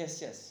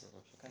 Yes.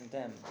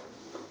 Condemn.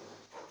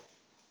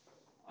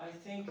 I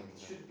think it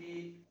should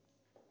be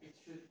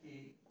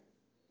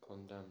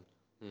condemned.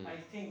 I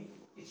think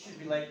it should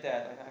be like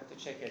that. I have to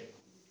check it.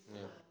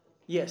 Yeah.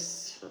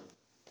 Yes.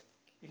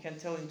 You can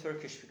tell in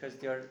Turkish because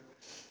they are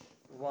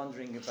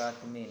wondering about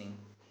the meaning.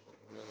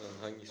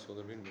 Hangisi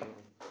olur bilmiyorum.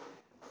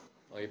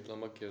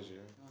 Ayıplamak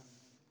yazıyor.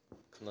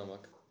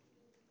 Kınamak.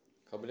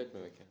 Kabul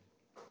etmemek yani.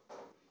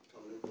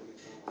 Kabul etmemek.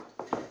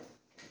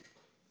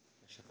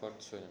 İşte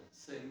farklı söylem.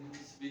 Same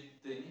with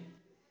Danny.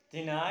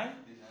 Deny?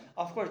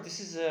 Of course, this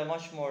is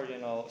much more,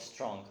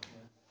 strong.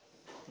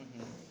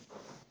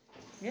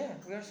 Yeah,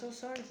 we are so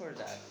sorry for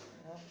that.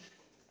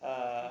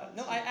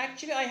 No,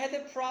 I had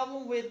a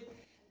problem with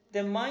the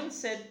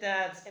mindset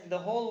that the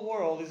whole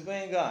world is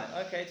going on.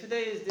 Okay,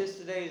 today is this,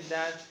 today is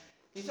that.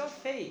 These are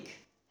fake,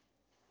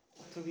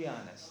 to be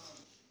honest.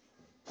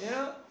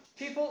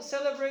 People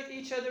celebrate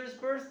each other's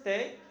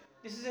birthday.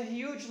 This is a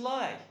huge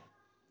lie,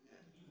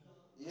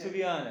 to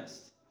be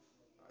honest.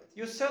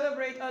 You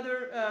celebrate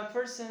other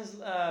person's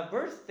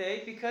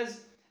birthday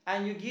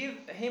and you give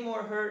him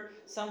or her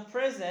some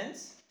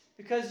presents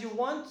because you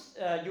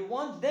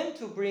want them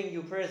to bring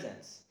you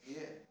presents. Yeah.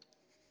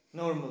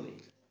 Normally.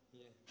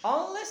 Yeah.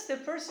 Unless the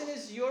person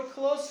is your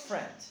close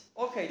friend.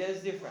 Okay, that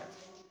is different.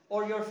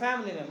 Or your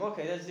family member.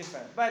 Okay, that's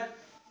different. But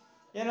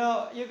you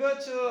go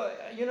to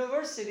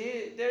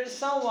university, there's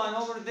someone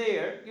over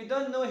there, you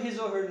don't know his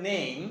or her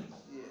name,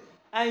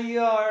 and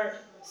you are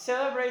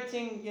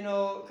celebrating,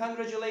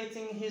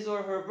 congratulating his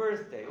or her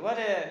birthday. What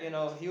a,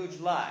 huge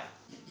lie.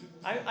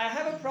 I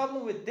have a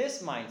problem with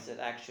this mindset,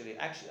 actually.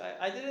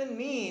 I didn't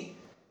mean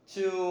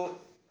to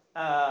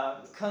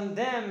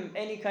condemn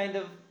any kind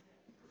of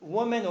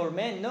woman or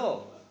man,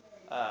 no.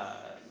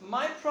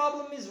 My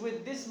problem is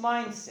with this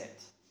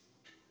mindset.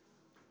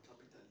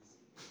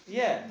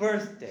 Yeah,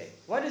 birthday.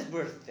 What is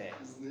birthday?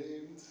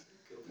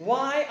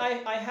 Why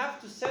I have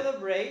to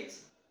celebrate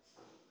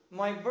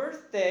my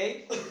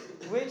birthday,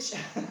 which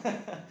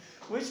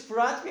which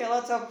brought me a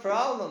lot of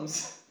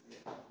problems,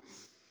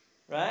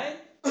 right?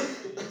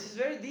 It is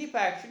very deep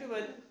actually,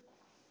 but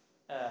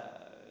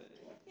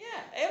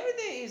every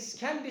day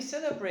can be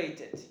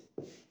celebrated.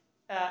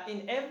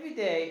 In every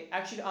day,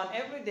 actually, on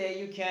every day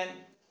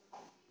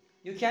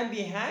you can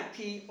be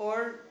happy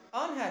or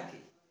unhappy.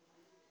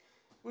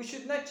 We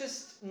should not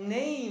just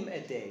name a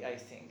day, I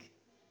think.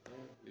 Yeah,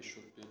 we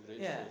should be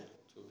grateful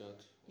to God.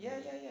 Yeah.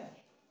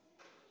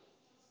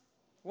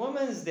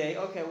 Women's Day,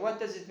 okay, what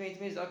does it mean? It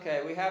means,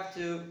 okay, we have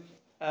to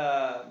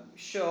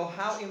show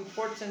how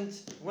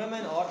important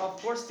women are.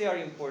 Of course they are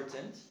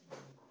important.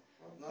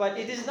 But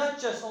it is not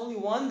just only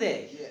one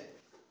day. Yeah.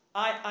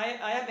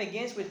 I am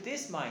against with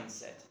this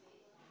mindset.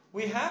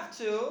 We have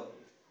to...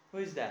 Who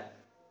is that?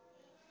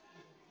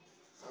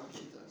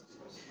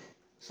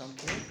 Some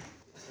kid?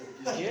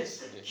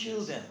 Yes?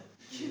 Kill them.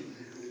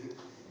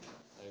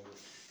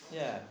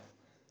 Yeah.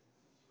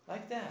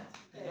 Like that.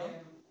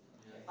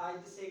 I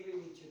disagree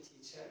with you,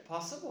 teacher.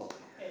 Possible.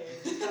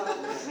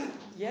 Because,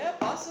 yeah,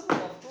 possible,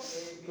 of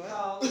course.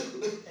 Because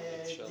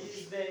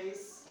these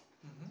days,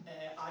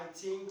 I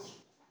think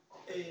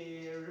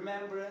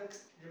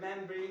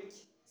remembering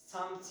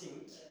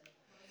something.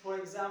 For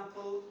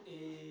example,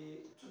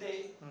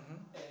 today,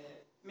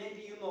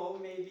 maybe you know,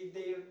 maybe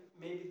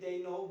they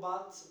know,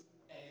 but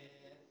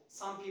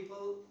some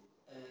people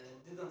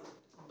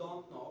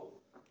don't know.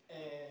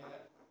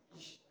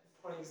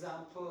 For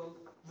example,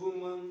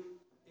 women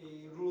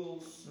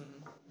rules,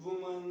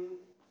 women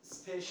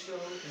special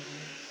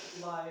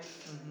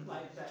life,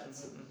 like that,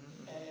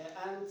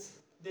 and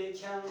they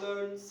can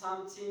learn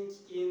something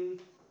in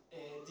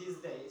these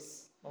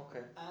days.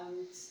 Okay.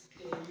 And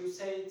you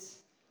said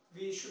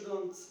we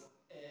shouldn't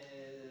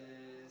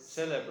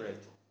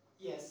celebrate.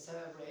 Yes,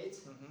 celebrate.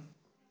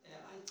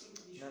 I think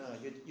we should. No,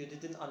 you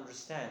didn't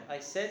understand. I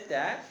said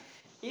that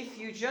if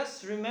you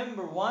just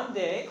remember one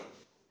day,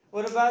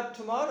 what about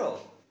tomorrow?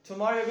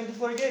 Tomorrow you're going to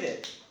forget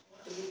it.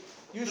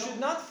 You should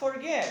not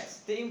forget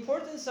the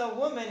importance of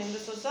women in the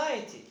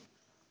society.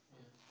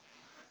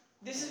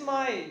 This is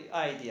my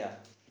idea.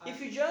 If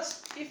you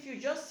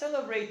just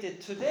celebrate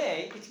it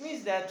today, it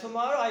means that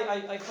tomorrow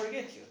I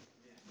forget you.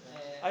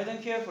 I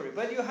don't care for you.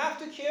 But you have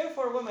to care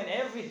for women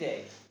every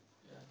day.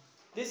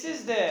 This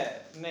is the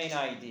main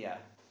idea.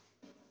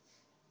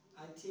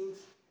 I think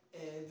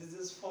this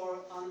is for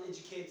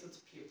uneducated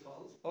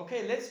people.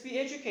 Okay, let's be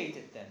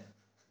educated then.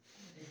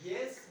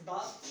 Yes,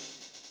 but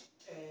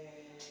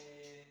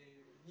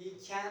we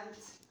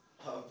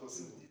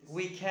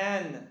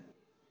can't.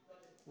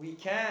 We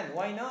can.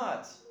 Why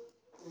not?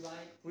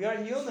 We are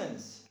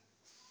humans.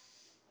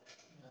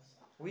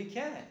 We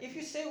can. If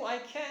you say, well, I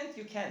can't,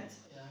 you can't.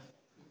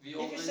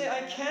 Yeah. If you say,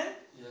 I can,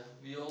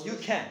 you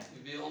can.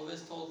 We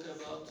always talk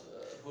about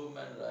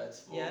human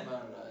rights, women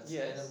rights,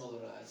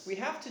 animal rights. We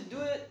have to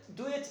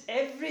do it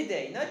every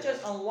day, not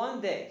just on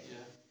one day.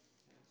 Yeah.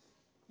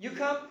 You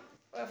come,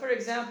 for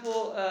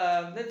example,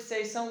 let's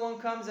say someone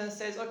comes and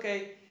says,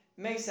 okay,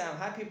 Meysam,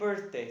 happy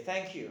birthday,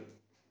 thank you.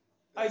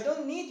 I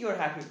don't need your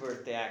happy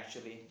birthday,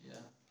 actually. Yeah.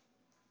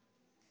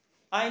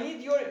 I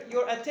need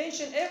your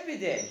attention every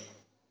day.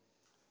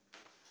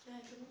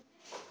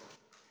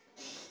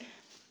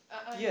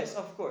 Yes,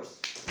 of course.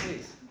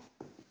 Please.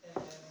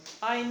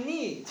 I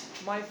need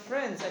my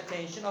friends'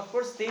 attention. Of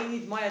course, they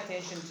need my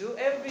attention too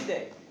every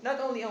day. Not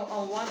only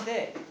on one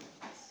day.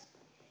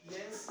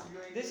 Yes,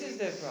 this is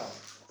the problem.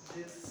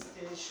 This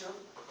station,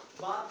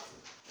 but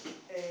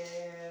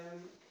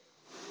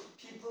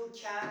people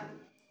can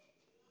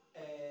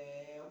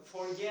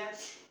forget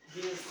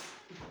this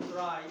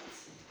right.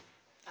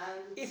 And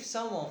if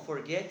someone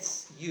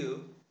forgets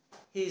you,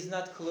 he is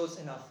not close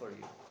enough for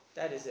you.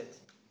 That is it.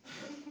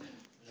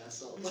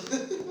 That's all.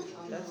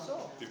 That's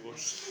all.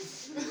 Divorce.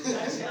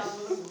 Her şeyi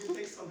anladım. Bir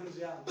tek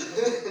sonuncuyu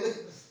anladım.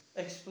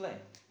 Explain.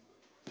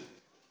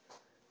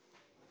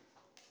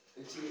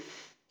 Actually,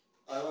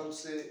 I want to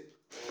say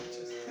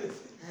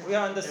We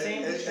are on the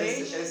same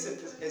page.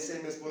 as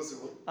same as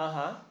possible.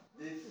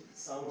 If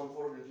someone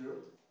forget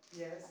you,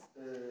 Yes.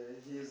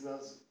 he is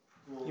not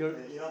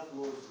enough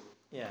close.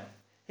 Yeah.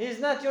 He is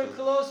not your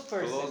close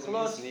person,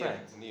 close means friend.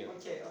 Near.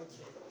 Okay.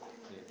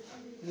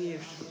 Near.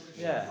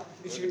 Yeah.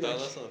 Daha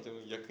nasıl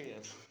anlatayım? Yakın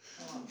yani.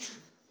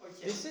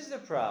 Okay. This is the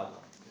problem.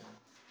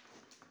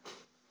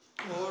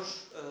 Or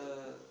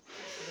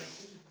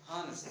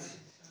honest.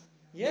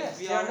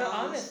 Yes, If they are not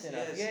honest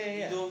enough. Yes,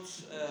 Yeah.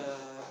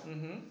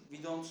 We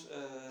don't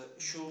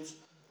should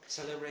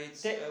celebrate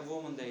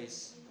Women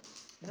Days.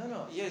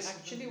 No. Yes.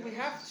 Actually, we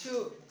have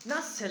to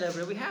not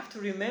celebrate. We have to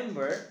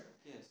remember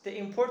Yes. the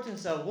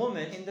importance of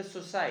women in the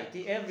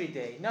society every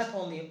day, not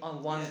only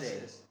on one day.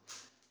 Yes.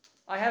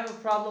 I have a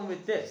problem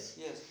with this.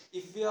 Yes.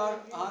 If we are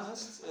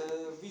honest,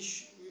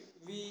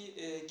 we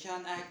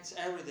can act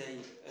every day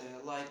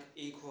like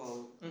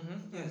equal.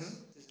 Yes.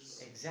 This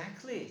is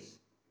Exactly.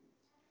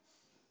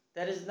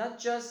 That is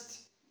not just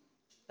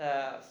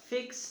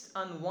fixed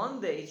on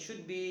one day. It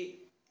should be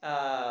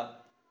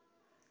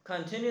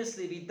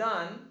continuously be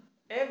done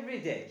every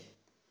day.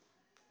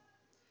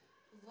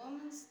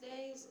 Women's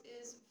Days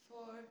is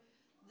for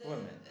the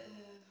Women.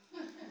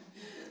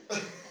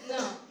 No,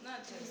 not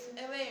just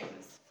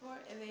awareness, for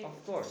awareness.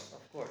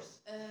 Of course.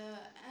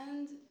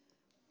 And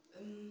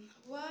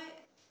why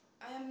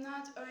I am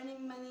not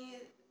earning money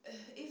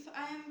if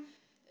I am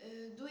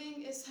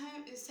doing a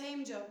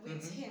same job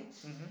with him.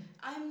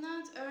 I'm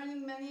not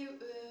earning money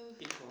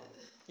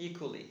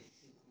Equally.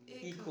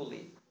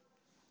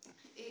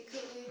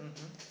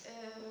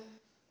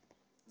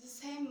 the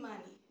same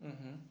money.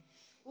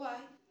 Why?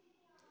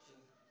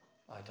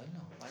 I don't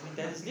know. I mean,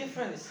 that is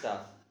different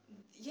stuff.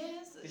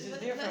 Yes, This is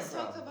different let's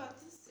talk problem. about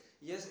this.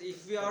 yes.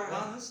 If we are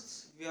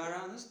honest,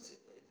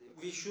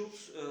 we should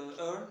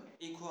earn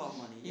equal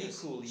money.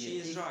 Yes. Equally. She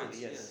is equally, right.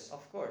 Yes.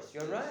 Of course.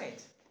 You're right.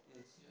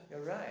 Yes.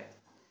 You're right.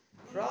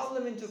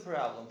 Problem into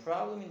problem.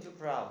 Problem into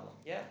problem.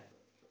 Yeah.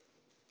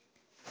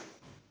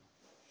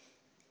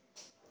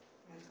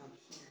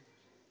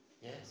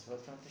 Yes.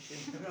 Welcome to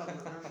Shilin.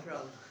 No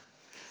problem.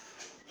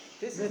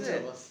 This is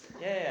it.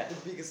 Yeah.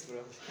 The biggest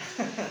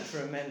problem.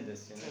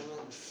 Tremendous, you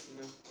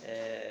know.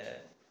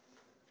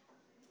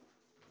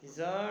 These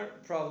are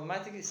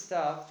problematic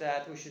stuff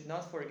that we should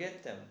not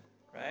forget them,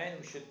 right?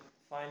 We should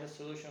find a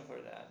solution for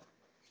that.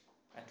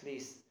 At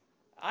least,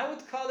 I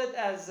would call it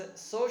as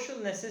social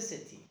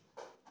necessity,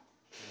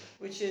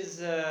 which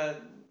is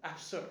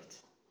absurd.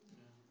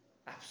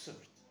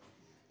 Absurd.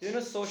 Do you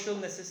know social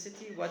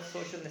necessity? What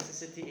social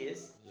necessity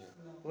is? Yeah.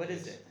 What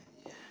is it?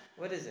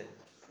 What is it?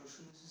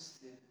 Social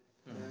necessity.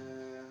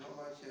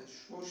 How I can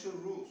social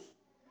rules.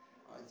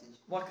 I think.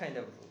 What kind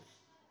of rules?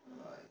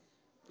 Like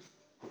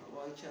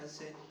how I can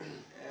say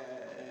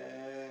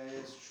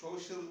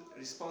social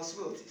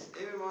responsibilities.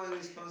 Everyone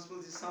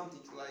responsibility is something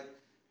like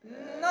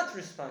Not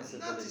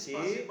responsibility. not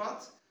responsibility,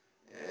 but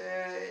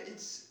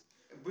it's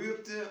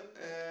built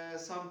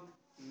some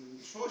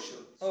social.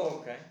 Oh,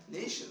 okay.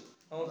 Nation.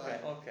 Okay,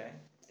 Like, okay.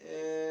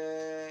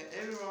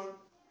 Everyone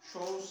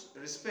shows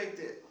respect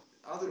the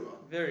other one.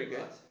 Very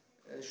good.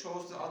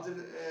 Shows the other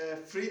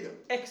freedom.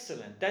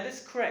 Excellent. That is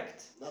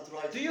correct. Not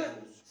write Do it you?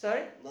 rules.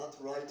 Sorry? Not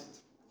write it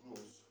rules.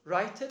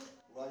 Write it?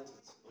 Write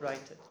it.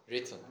 Write it.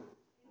 Written.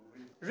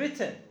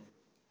 Written.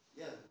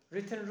 Yeah.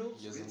 Written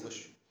rules?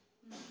 Yazılmış.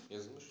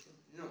 Yazılmış.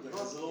 No, Yeah, not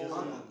yazılı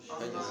olmayan.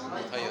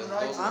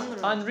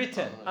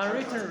 Unwritten.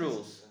 Unwritten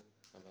rules.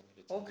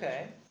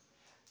 Okay.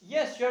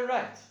 Yes, you're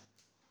right.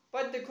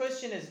 But the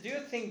question is, do you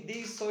think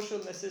these social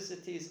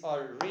necessities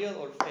are real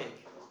or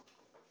fake?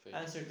 Fake.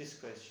 Answer this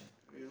question.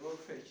 Real or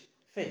fake?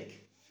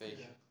 Fake.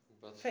 Fake.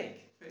 But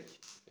Fake. Fake.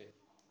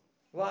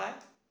 Why?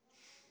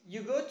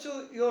 You go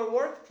to your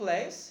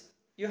workplace,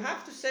 you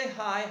have to say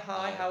hi,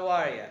 how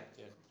are you?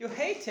 Yeah. You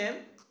hate him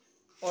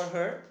or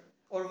her,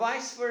 or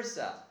vice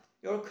versa.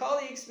 Your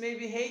colleagues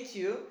maybe hate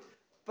you,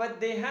 but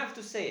they have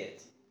to say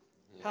it.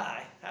 Yeah.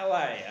 Hi, how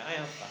are you? I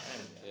am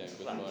fine. Yeah,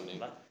 good Blah, morning.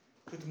 blah.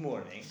 Good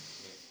morning.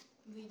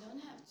 We don't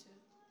have to.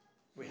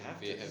 We have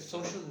We to. have It's to.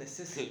 social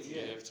necessity.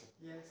 You have to.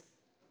 Yes.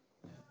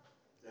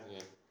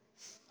 Yeah.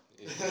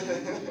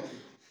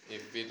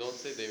 If we don't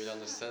say, they will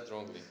understand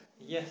wrongly.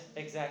 Yes,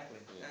 exactly.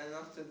 Yeah. And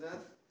after that,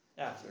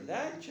 After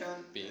that, you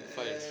can Being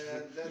fired.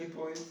 at that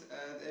point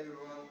and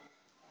everyone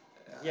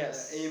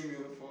Yes. aim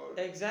you for.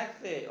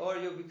 exactly. Or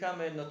you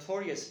become a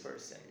notorious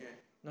person. Yeah,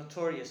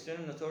 Notorious. Do you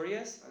know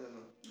notorious? I don't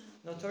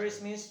know.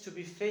 Notorious means to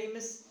be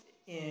famous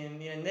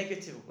in a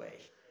negative way.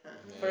 Yeah.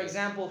 For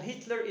example,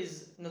 Hitler is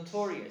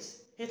notorious.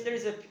 Hitler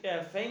is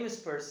a famous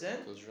person.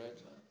 Because right?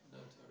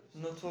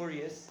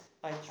 Notorious.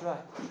 I try.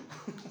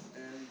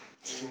 And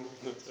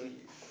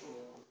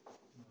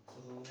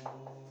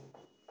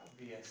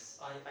Yes,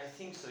 I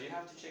think so. You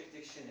have to check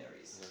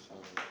dictionaries.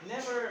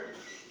 Yes,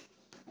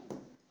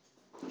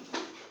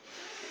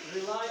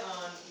 rely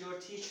on your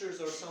teachers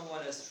or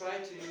someone else. Try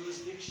to use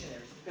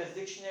dictionaries because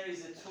dictionary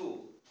is a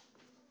tool.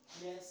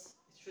 Yes.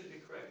 It should be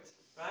correct.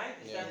 Right?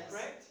 Is that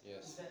correct?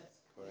 Yes.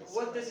 Correct.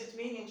 What does it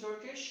mean in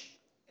Turkish?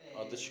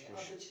 Adı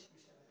çıkmış.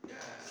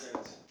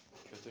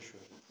 Kötü şu.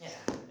 Yeah.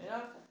 You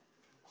know,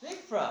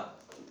 big problem.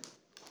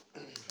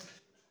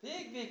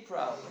 Big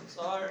problems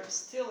are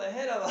still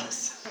ahead of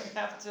us. We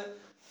have to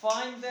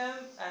find them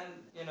and,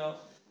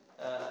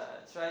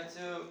 try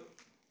to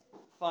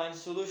find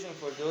solution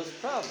for those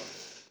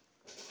problems.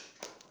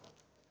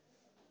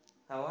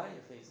 How are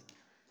you, Faiza?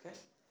 Okay?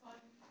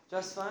 Fine.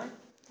 Just fine?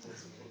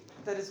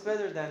 That is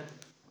better than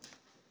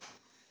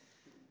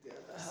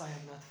I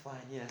am not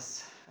fine,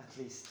 yes, at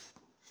least.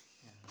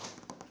 Yeah.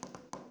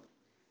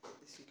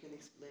 You can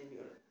explain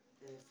your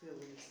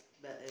feelings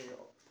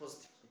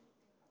positively.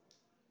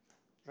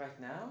 Right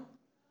now?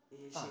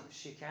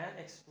 She can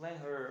explain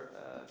her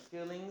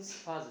feelings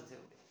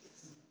positively.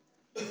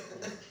 I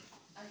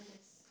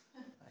guess.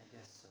 I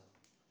guess so.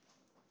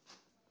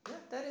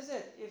 Yeah, that is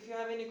it. If you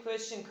have any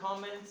question,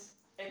 comments,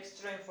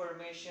 extra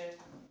information,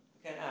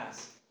 you can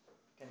ask.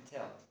 You can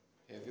tell.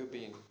 Have you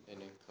been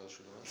in a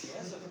cultural event?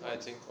 Yes, of course. I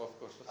think, of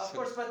course. Of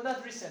course, but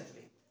not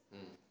recently.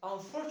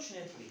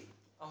 Unfortunately,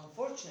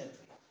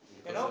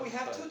 we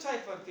have two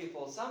types of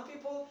people. Some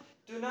people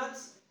do not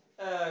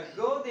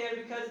go there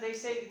because they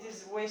say it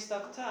is a waste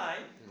of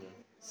time.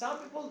 Some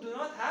people do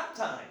not have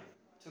time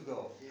to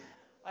go.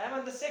 I am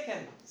on the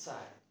second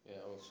side.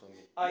 Yeah, also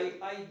me.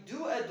 I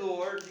do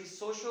adore these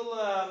social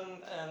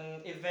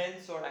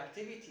events or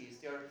activities.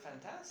 They are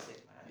fantastic,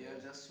 man. We are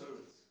just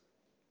servants.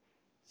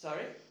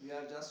 Sorry? We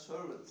are just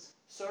servants.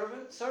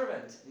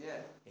 Servant?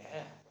 Yeah.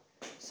 Yeah.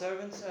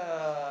 Servants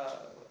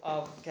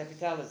of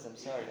capitalism.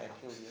 Sorry, I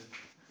killed you.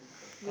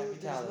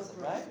 Capitalism,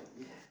 right?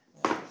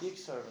 Yeah. Big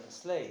servants,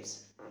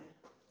 slaves.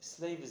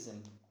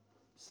 Slavism.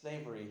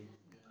 Slavery.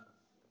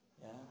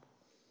 Yeah.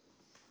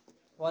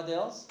 What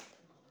else?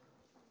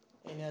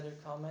 Any other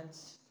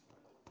comments?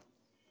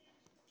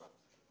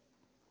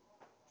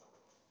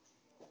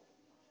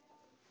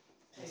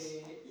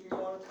 In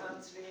your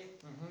country.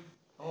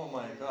 Oh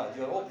my God,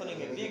 you're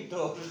opening a big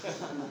door.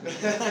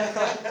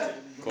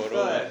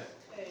 Corona.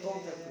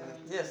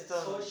 Yes,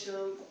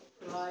 social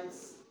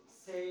rights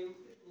same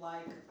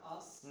like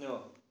us?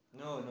 No.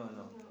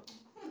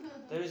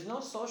 There is no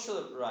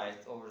social right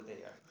over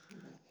there.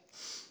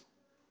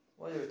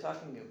 What are you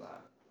talking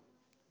about?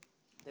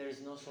 There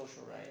is no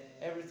social right.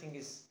 Everything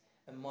is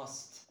a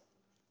must.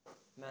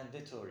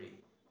 Mandatory.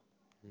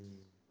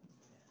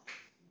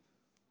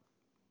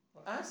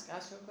 Well, ask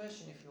your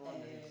question if you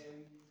want.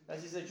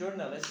 As he's a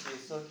journalist,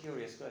 he's so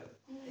curious. Go ahead.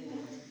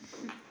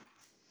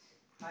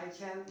 I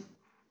can,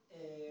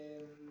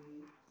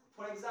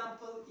 for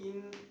example,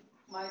 in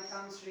my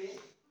country,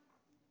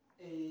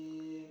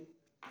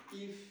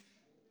 if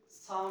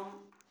some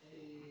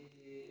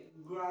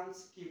grand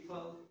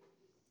people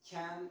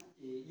can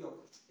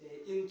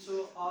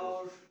into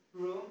our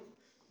room,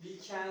 we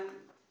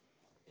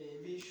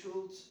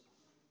should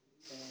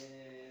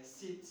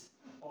sit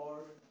or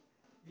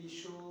we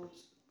should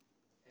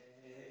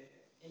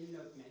el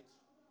öpmek.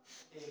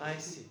 I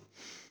see.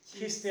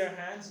 Kiss their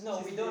hands?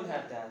 No, we don't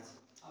have that.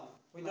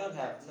 We don't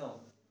have, no.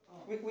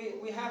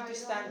 We have to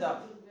stand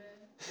up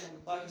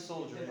like a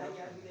soldier.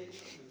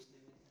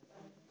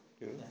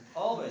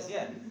 Always,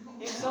 yeah.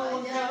 If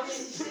someone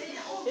comes,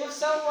 if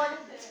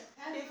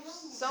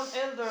some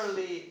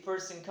elderly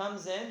person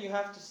comes in, you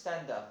have to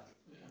stand up.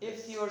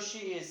 If he or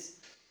she is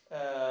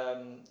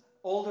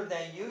older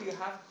than you, you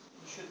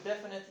should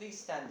definitely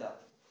stand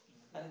up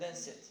and then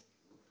sit.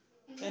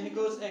 Then he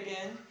comes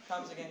again,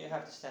 you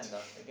have to stand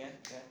up again.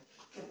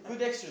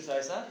 Good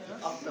exercise, huh?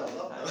 Up down.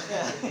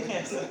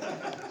 Yes.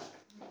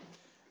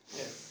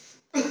 Yes.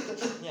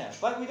 Yeah,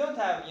 but we don't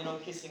have,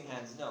 kissing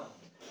hands, no.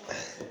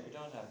 We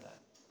don't have that.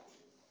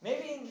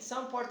 Maybe in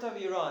some part of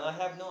Iran, I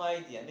have no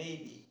idea,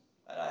 maybe.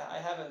 But I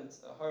haven't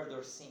heard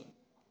or seen.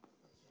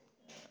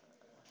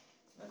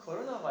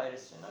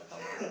 Coronavirus,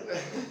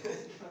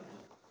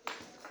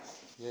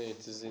 Yeah,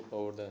 it is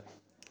over there.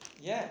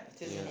 Yeah,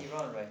 it is in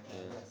Iran right now.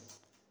 Yeah. Yes.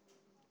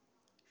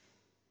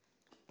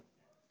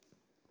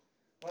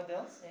 What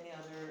else? Any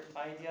other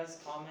ideas,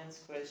 comments,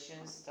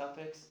 questions,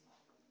 topics?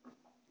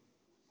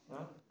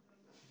 No?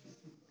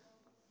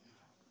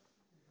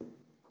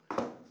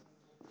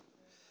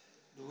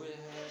 Do we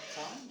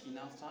have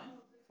enough time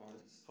for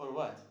this? For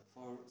what?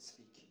 For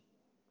speak.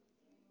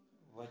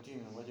 What do you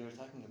mean? What you were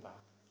talking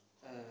about?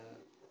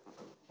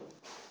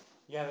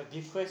 You have a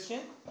deep question?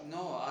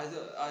 No,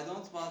 I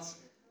don't want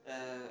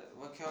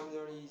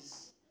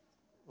vocabularies.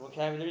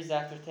 Vocabulary is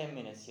after 10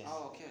 minutes, yes.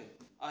 Oh, okay.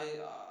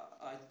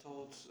 I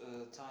thought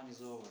time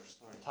is over.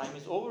 Sorry. Time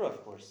is over,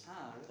 of course.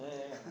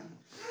 Really?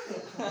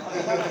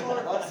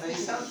 They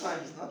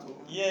sometimes not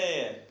over.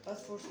 Yeah.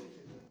 That's for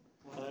speaking.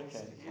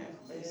 Okay.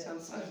 They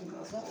sometimes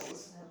not over.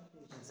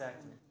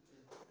 Exactly.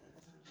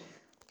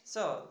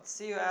 So,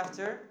 see you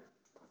after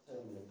 10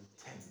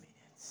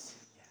 minutes.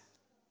 Yeah.